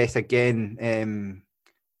 okay, yes, again,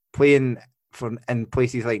 playing in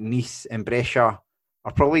places like Nice and Brescia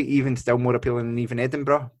are probably even still more appealing than even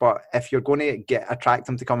Edinburgh. But if you're going to attract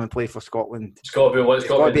him to come and play for Scotland, it's got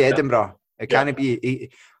to be Edinburgh. It can't be.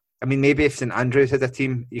 I mean, maybe if St Andrews had a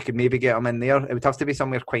team, you could maybe get him in there. It would have to be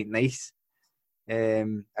somewhere quite nice. I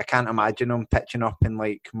can't imagine him pitching up in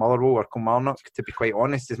like Motherwell or Kilmarnock, to be quite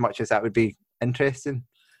honest, as much as that would be interesting.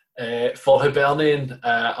 For Hibernian,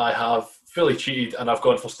 I have fully cheated, and I've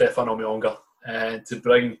gone for Stefano Mionga to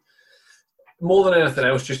bring, more than anything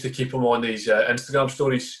else, just to keep him on these Instagram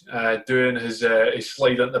stories, doing his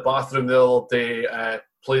slide into the bathroom the other day,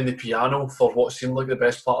 playing the piano for what seemed like the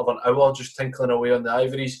best part of an hour, just tinkling away on the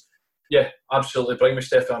ivories. Yeah, absolutely. Bring me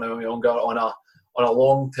Stefano Younger on a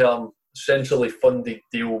long-term, centrally funded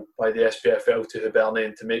deal by the SPFL to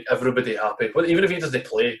Hibernian to make everybody happy. But even if he doesn't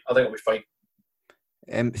play, I think it'll be fine.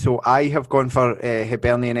 So I have gone for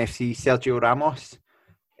Hibernian FC Sergio Ramos,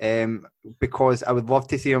 because I would love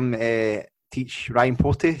to see him teach Ryan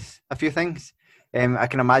Porteous a few things. I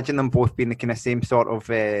can imagine them both being the kind of same sort of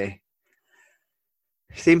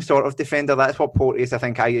defender. That's what Porteous, I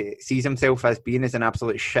think, sees himself as being, as an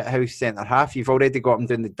absolute shithouse centre half. You've already got him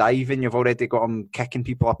doing the diving. You've already got him kicking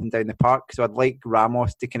people up and down the park. So I'd like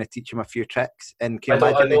Ramos to kind of teach him a few tricks. And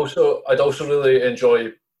I'd also really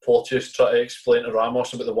enjoy Porteous try to explain to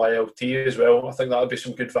Ramos about the YLT as well. I think that would be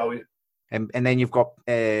some good value. And then you've got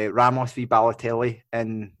Ramos v Balotelli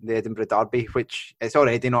in the Edinburgh Derby, which it's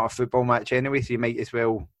already not a football match anyway, so you might as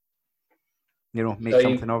well, make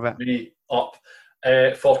something of it. Me up.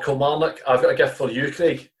 For Kilmarnock, I've got a gift for you,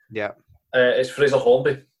 Craig. Yeah. It's Fraser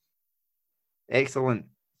Hornby. Excellent.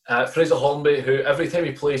 Fraser Hornby, who every time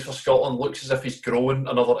he plays for Scotland looks as if he's growing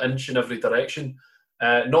another inch in every direction.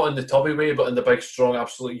 Not in the tubby way, but in the big, strong,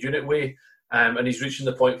 absolute unit way. And he's reaching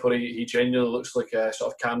the point where he genuinely looks like a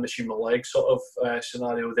sort of can machine with legs sort of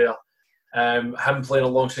scenario there. Him playing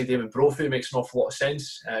alongside Damon Brophy makes an awful lot of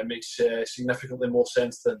sense. Makes significantly more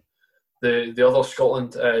sense than the other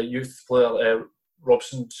Scotland youth player,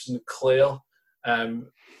 Robson Sinclair.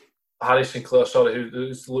 Harry Sinclair,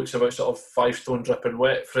 who looks about sort of 5 stone dripping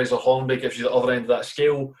wet. Fraser Hornby gives you the other end of that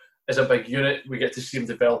scale. Is a big unit. We get to see him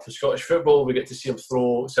develop in Scottish football. We get to see him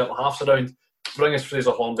throw centre halves around. Bring us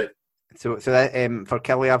Fraser Hornby. So that, for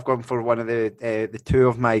Kelly, I've gone for one of the two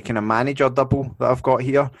of my kind of manager double that I've got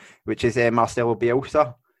here, which is Marcelo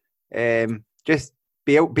Bielsa. Just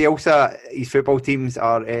Bielsa, his football teams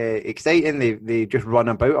are exciting. They just run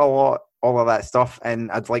about a lot, all of that stuff,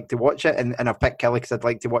 and I'd like to watch it. And I've picked Kelly because I'd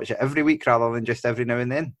like to watch it every week rather than just every now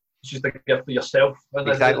and then. It's just a gift for yourself.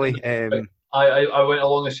 Exactly. I went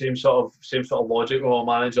along the same sort of logic with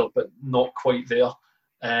my manager, but not quite there.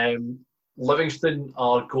 Livingston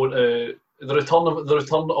are going to the return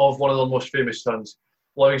of one of their most famous sons.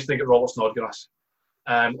 Livingston get Robert Snodgrass,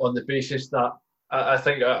 on the basis that I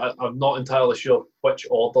think I'm not entirely sure which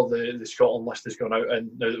order the Scotland list has gone out in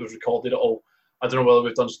now that we've recorded it all. I don't know whether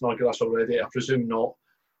we've done Snodgrass already. I presume not.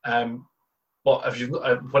 But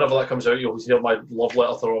whenever that comes out, you'll hear my love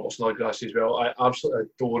letter to Robert Snodgrass as well. I absolutely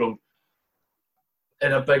adore him,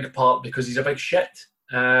 in a big part because he's a big shit.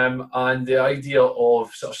 And the idea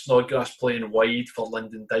of sort of Snodgrass playing wide for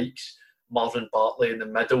Lyndon Dykes, Marvin Bartley in the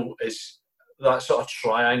middle, is that sort of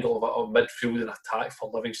triangle of midfield and attack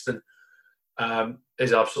for Livingston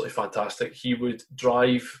is absolutely fantastic. He would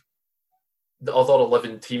drive the other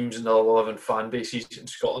 11 teams and the other 11 fan bases in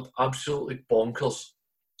Scotland absolutely bonkers.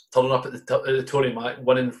 Turning up at the Tony Mac,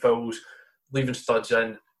 winning fouls, leaving studs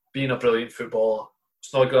in, being a brilliant footballer.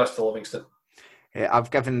 Snodgrass to Livingston.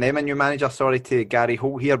 I've given them a new manager, sorry to Gary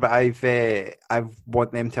Holt here, but I've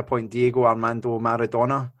want them to appoint Diego Armando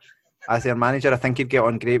Maradona as their manager. I think he'd get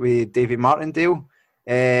on great with David Martindale,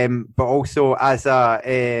 but also as a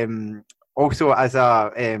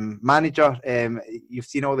manager, you've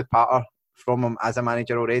seen all the patter from him as a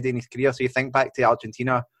manager already in his career. So you think back to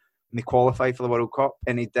Argentina when they qualified for the World Cup,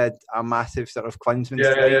 and he did a massive sort of Klinsmann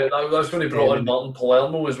style. Yeah, that's when he brought in Martin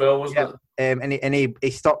Palermo as well, wasn't it? And he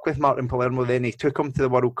stuck with Martin Palermo. Then he took him to the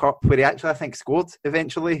World Cup, where he actually, I think, scored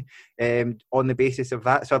eventually on the basis of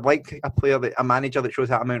that. So I'd like a manager that shows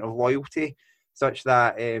that amount of loyalty, such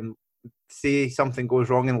that say something goes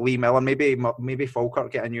wrong in Lee Miller, maybe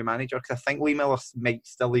Falkirk get a new manager, because I think Lee Miller might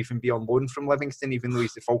still even be on loan from Livingston, even though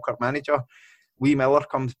he's the Falkirk manager. Lee Miller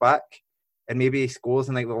comes back and maybe he scores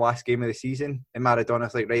in like the last game of the season, and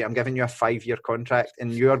Maradona's like, right, I'm giving you a 5-year contract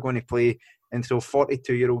and you are going to play. And so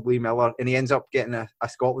 42-year-old Lee Miller, and he ends up getting a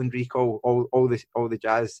Scotland recall, all the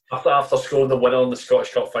jazz. After scoring the winner in the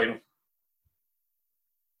Scottish Cup final.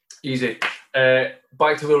 Easy.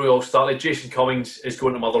 Back to where we all started. Jason Cummings is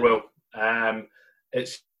going to Motherwell.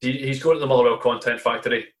 He's going to the Motherwell Content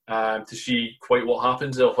Factory to see quite what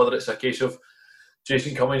happens, or whether it's a case of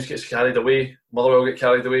Jason Cummings gets carried away, Motherwell get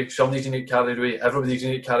carried away, somebody's going to get carried away, everybody's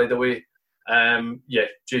going to get carried away.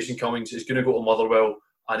 Jason Cummings is going to go to Motherwell,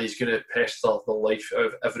 and he's going to pester the life out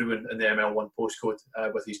of everyone in the ML1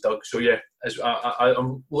 postcode with his Doug. So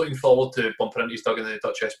I'm looking forward to bumping into his Doug in the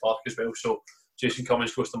Duchess Park as well. So Jason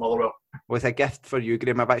Cummings goes to Motherwell. With a gift for you,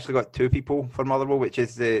 Graham, I've actually got 2 people for Motherwell, which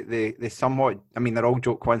is the somewhat, I mean, they're all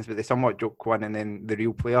joke ones, but the somewhat joke one, and then the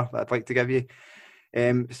real player that I'd like to give you.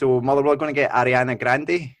 So Motherwell are going to get Ariana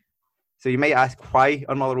Grande. So you might ask, why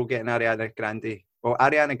are Motherwell getting Ariana Grande? Well,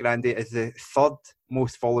 Ariana Grande is the 3rd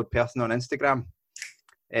most followed person on Instagram.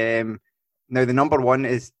 Now the number 1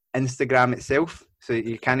 is Instagram itself. So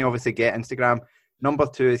you can obviously get Instagram. Number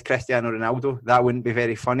 2 is Cristiano Ronaldo. That wouldn't be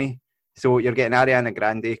very funny. So you're getting Ariana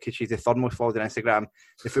Grande because she's the third most followed on Instagram.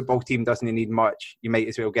 The football team doesn't need much. You might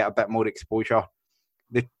as well get a bit more exposure.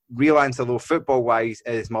 The real answer, though, football-wise,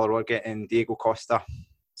 is Motherwell getting Diego Costa.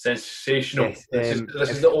 Sensational. Yes, This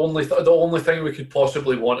is the only thing we could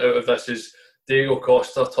possibly want out of this is Diego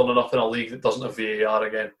Costa turning up in a league that doesn't have VAR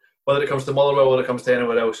again. Whether it comes to Motherwell or it comes to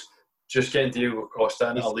anywhere else, just getting Diego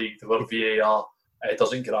Costa in a league where VAR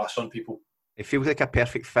doesn't grass on people. It feels like a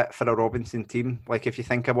perfect fit for a Robinson team. Like if you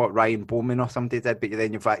think of what Ryan Bowman or somebody did, but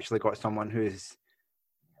then you've actually got someone who's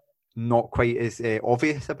not quite as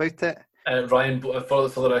obvious about it. Ryan, for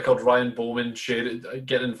the record, Ryan Bowman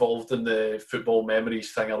getting involved in the football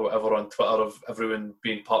memories thing or whatever on Twitter of everyone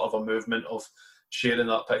being part of a movement of sharing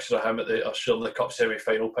that picture of him or sharing the cup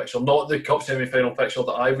semi-final picture. Not the cup semi-final picture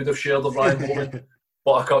that I would have shared of Ryan Bowman,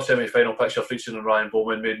 but a cup semi-final picture featuring Ryan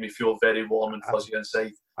Bowman made me feel very warm and fuzzy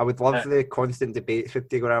inside. I would love the constant debates with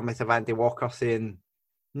Diego Ramos of Andy Walker saying,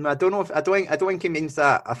 I don't think he means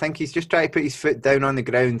that. I think he's just trying to put his foot down on the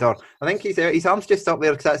ground, or I think his arm's just up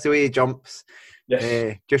there because that's the way he jumps.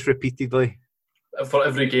 Yes, just repeatedly for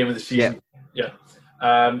every game of the season. Yeah.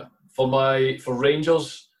 For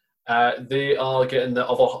Rangers, they are getting the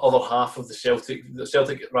other half of the Celtic. The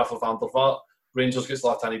Celtic get Rafa van der Vaart. Rangers get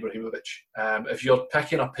Zlatan Ibrahimovic. If you're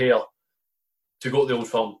picking a pair to go to the Old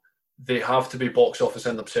Firm, they have to be box office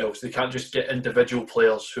in themselves. They can't just get individual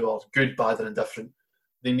players who are good, bad, and indifferent.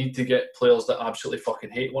 They need to get players that absolutely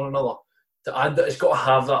fucking hate one another. And it's got to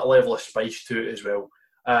have that level of spice to it as well.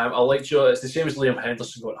 I liked it's the same as Liam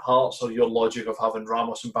Henderson going to Hearts, or your logic of having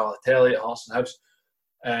Ramos and Balotelli at Hearts and Hibs.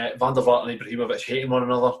 Van der Vaart and Ibrahimovic hating one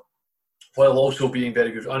another, while also being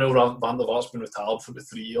very good. I know Van der Vaart's been retired for about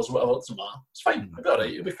 3 years or whatever. It doesn't matter. It's fine. It'll be all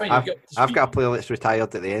right. It'll be fine. I've got a player that's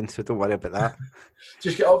retired at the end, so don't worry about that.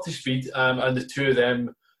 Just get up to speed. And the two of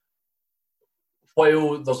them,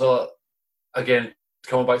 while there's again,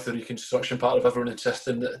 coming back to the reconstruction part of everyone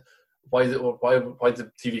insisting that why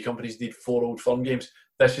the TV companies need 4 Old Firm games.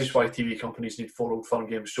 This is why TV companies need 4 Old Firm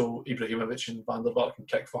games, so Ibrahimovic and Van der Vaart can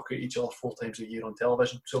kick fuck at each other 4 times a year on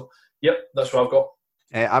television. So, yep, that's what I've got.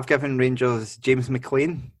 I've given Rangers James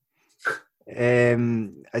McLean.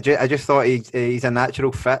 I just thought he's a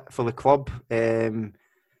natural fit for the club, and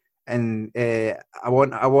I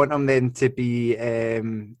want him then to be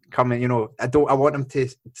coming. I want him to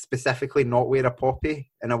specifically not wear a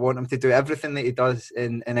poppy, and I want him to do everything that he does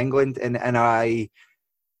in England, and I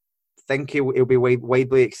think he'll be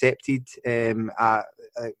widely accepted at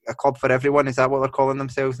a club for everyone. Is that what they're calling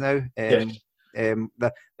themselves now? Yes.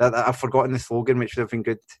 I've forgotten the slogan, which they've been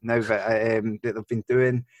good now that they've been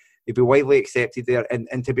doing. He'd be widely accepted there,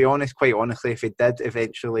 and to be honest, quite honestly, if he did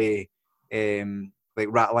eventually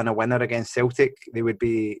rattle in a winner against Celtic, they would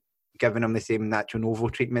be giving him the same Nacho Novo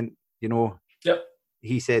treatment. Yep.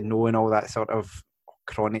 He said no and all that sort of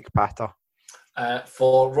chronic patter.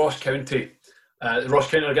 For Ross County. Ross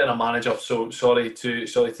County are getting a manager, so sorry to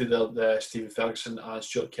the Stephen Ferguson and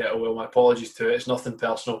Stuart Kettlewell. My apologies to it. It's nothing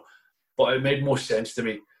personal, but it made most sense to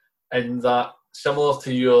me in that, similar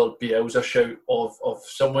to your Bielsa shout of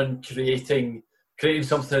someone creating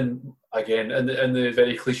something again in the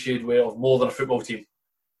very cliched way of more than a football team.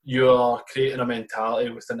 You are creating a mentality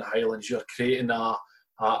within the Highlands. You're creating a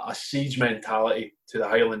siege mentality to the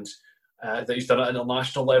Highlands that he's done at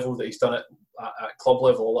international level, that he's done it at club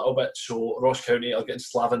level a little bit. So Ross County are getting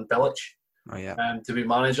Slaven Bilic to be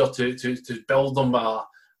manager to build them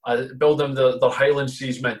their Highland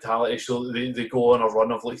siege mentality, so they go on a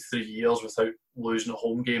run of 3 years without losing a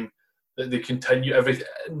home game. That they continue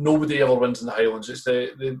nobody ever wins in the Highlands. It's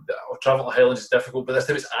travel to the Highlands is difficult, but this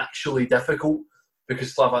time it's actually difficult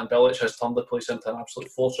because Slaven Bilic has turned the place into an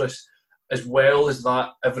absolute fortress. As well as that,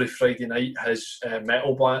 every Friday night his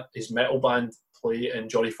metal band play in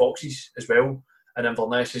Johnny Fox's as well, and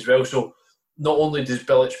Inverness as well. So not only does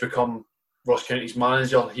Bilic become Ross County's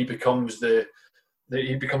manager, he becomes the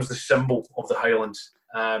symbol of the Highlands.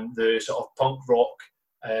 The sort of punk rock,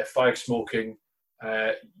 fag smoking,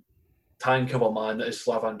 tank of a man that is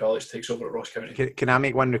Slaven Bilic takes over at Ross County. Can I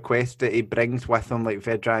make one request that he brings with him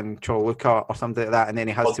Vedran Choluka or something like that, and then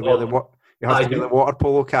he has to wear the water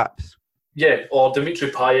polo caps? Yeah, or Dimitri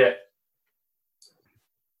Payet.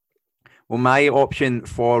 Well, my option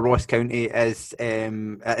for Ross County is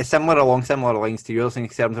along similar lines to yours in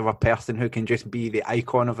terms of a person who can just be the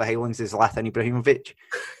icon of the Highlands is Zlatan Ibrahimovic.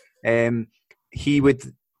 He would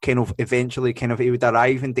eventually he would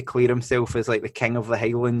arrive and declare himself as the king of the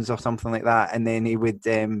Highlands or something like that, and then he would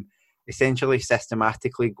essentially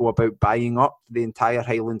systematically go about buying up the entire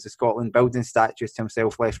Highlands of Scotland, building statues to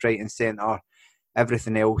himself left, right and centre,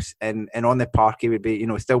 everything else. And on the park, he would be,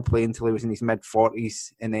 still playing till he was in his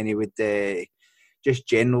mid-40s, and then he would just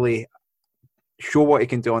generally show what he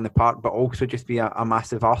can do on the park, but also just be a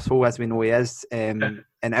massive arsehole, as we know he is. And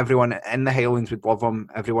everyone in the Highlands would love him.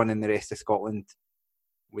 Everyone in the rest of Scotland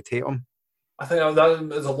would hate him. I think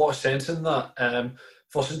there's a lot of sense in that.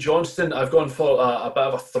 For St Johnstone, I've gone for a bit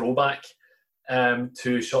of a throwback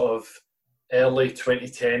to sort of early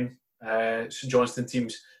 2010 St Johnstone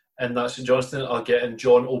teams. And that St Johnstone are getting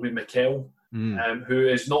John Obi Mikel, who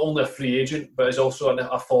is not only a free agent, but is also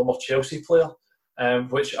a former Chelsea player,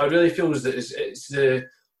 which I really feel is that it's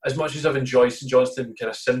as much as I've enjoyed St Johnstone kind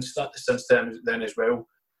of since then as well,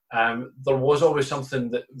 there was always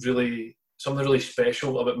something really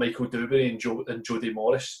special about Michael Dewberry and Jody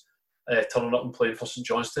Morris turning up and playing for St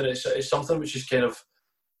Johnstone. It's something which is kind of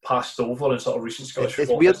passed over in sort of recent Scottish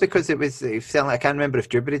football. It's weird because it was certainly, I can't remember if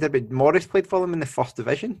Dewberry did, but Morris played for them in the First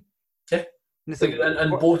Division. Yeah,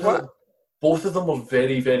 and both of them were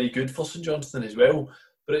very, very good for St Johnstone as well.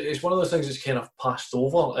 But it's one of those things that's kind of passed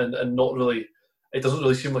over and not really. It doesn't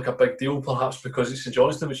really seem like a big deal, perhaps because it's St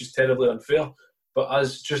Johnstone, which is terribly unfair. But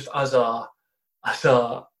as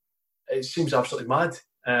a, it seems absolutely mad.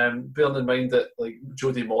 Bearing in mind that like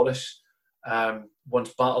Jody Morris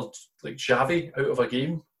once battered like Xavi out of a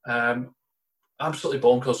game, absolutely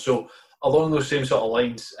bonkers. So along those same sort of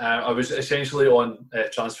lines, I was essentially on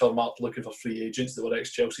Transfermarkt looking for free agents that were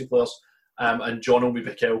ex-Chelsea players, and John Obi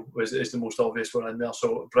Mikel is the most obvious one in there.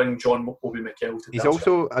 So bring John Obi Mikel to. He's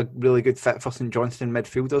also a really good fit for St Johnstone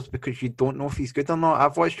midfielders because you don't know if he's good or not.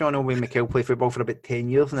 I've watched John Obi Mikel play football for about 10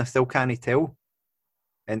 years and I still can't tell.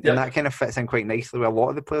 And that kind of fits in quite nicely with a lot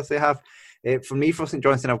of the players they have. For me, for St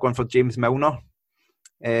Johnstone, I've gone for James Milner.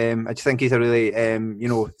 I just think he's a really,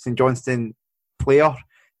 St Johnstone player.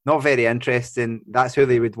 Not very interesting. That's who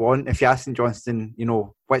they would want. If you ask St Johnstone,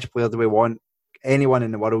 which player do we want? Anyone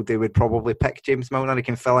in the world, they would probably pick James Milner. He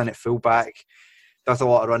can fill in at full-back, does a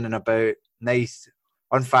lot of running about, nice,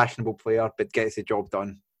 unfashionable player, but gets the job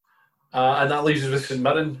done. And that leaves us with St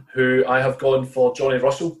Mirren, who I have gone for Johnny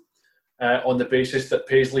Russell. On the basis that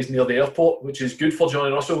Paisley's near the airport, which is good for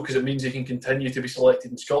Johnny Russell because it means he can continue to be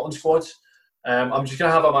selected in Scotland squads. I'm just going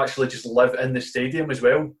to have him actually just live in the stadium as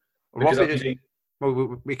well. We could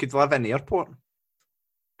live in the airport. We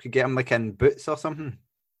could get him like in boots or something.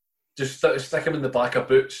 Just stick him in the back of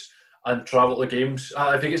boots and travel to games.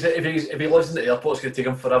 If he lives in the airport, it's going to take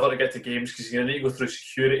him forever to get to games because he's going to need to go through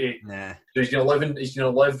security. Nah. So he's going to live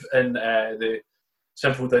in the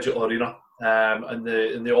Simple Digital Arena. In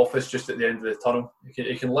the office just at the end of the tunnel.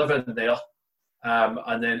 He can live in there,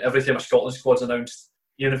 and then every time a Scotland squad's announced,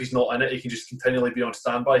 even if he's not in it, he can just continually be on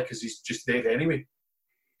standby because he's just there anyway.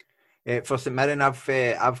 For St Mirren, I've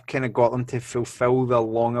kind of got them to fulfil the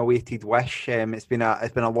long-awaited wish. It's been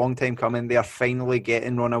a long time coming. They are finally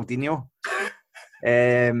getting Ronaldinho.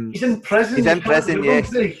 He's in prison. He's in prison,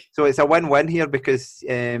 yes. So it's a win-win here because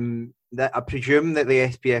I presume that the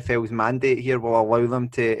SPFL's mandate here will allow them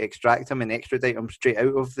to extract him and extradite him straight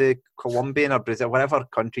out of the Colombian or Brazil, whatever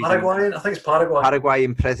country. Paraguay, I think it's Paraguay.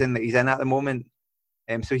 Paraguayan prison that he's in at the moment.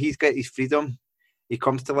 So he's got his freedom. He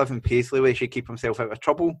comes to live in Paisley where he should keep himself out of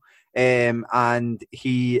trouble. And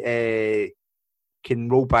he can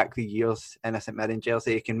roll back the years in a St Mirren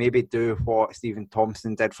jersey. He can maybe do what Stephen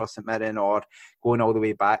Thompson did for St Mirren, or going all the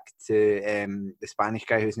way back to the Spanish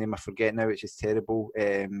guy whose name I forget now, which is terrible.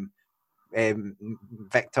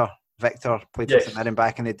 Victor played for St Mirren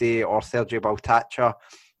back in the day, or Sergio Baltacha.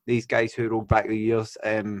 These guys who rolled back the years.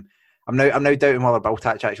 I'm now doubting whether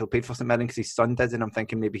Baltacha actually played for St Mirren because his son did, and I'm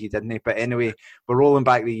thinking maybe he didn't. But anyway, we're rolling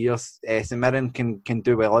back the years. St Mirren can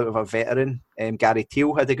do well out of a veteran. Gary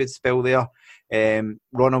Teale had a good spell there.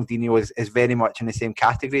 Ronaldinho is very much in the same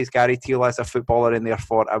category as Gary Teale as a footballer, and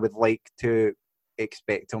therefore I would like to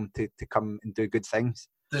expect him to come and do good things.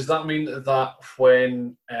 Does that mean that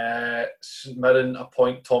when St Mirren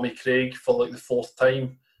appoint Tommy Craig for like the fourth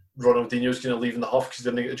time, Ronaldinho's going to leave in the huff because he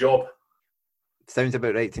didn't get the job? Sounds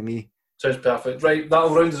about right to me. Sounds perfect. Right,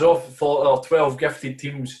 that'll round us off for our 12 gifted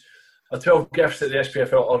teams. 12 gifts that the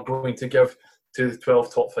SPFL are going to give to the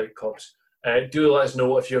 12 top flight clubs. Do let us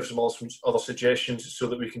know if you have some other suggestions so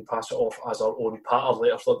that we can pass it off as our own patter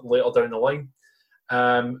later down the line.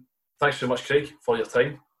 Thanks very much, Craig, for your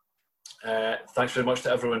time. Thanks very much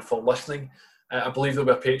to everyone for listening. I believe there'll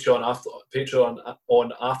be a Patreon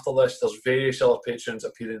on after this. There's various other Patreons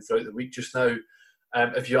appearing throughout the week just now.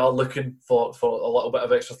 If you are looking for a little bit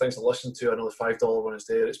of extra things to listen to, I know the $5 one is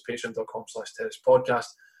there. It's patreon.com/terracepodcast.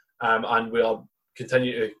 And we are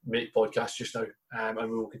continue to make podcasts just now, and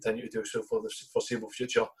we will continue to do so for the foreseeable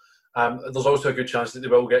future. There's also a good chance that they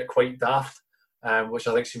will get quite daft which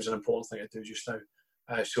I think seems an important thing to do just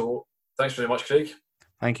now. So thanks very much, Craig.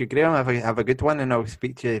 Thank you, Graham. Have a good one, and I'll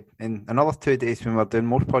speak to you in another 2 days when we're doing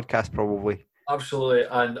more podcasts, probably. Absolutely,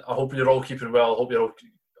 and I hope you're all keeping well. I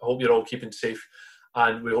hope you're all keeping safe,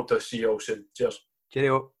 and we hope to see you all soon. Cheers.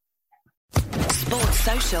 Cheerio. Sports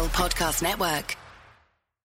Social Podcast Network.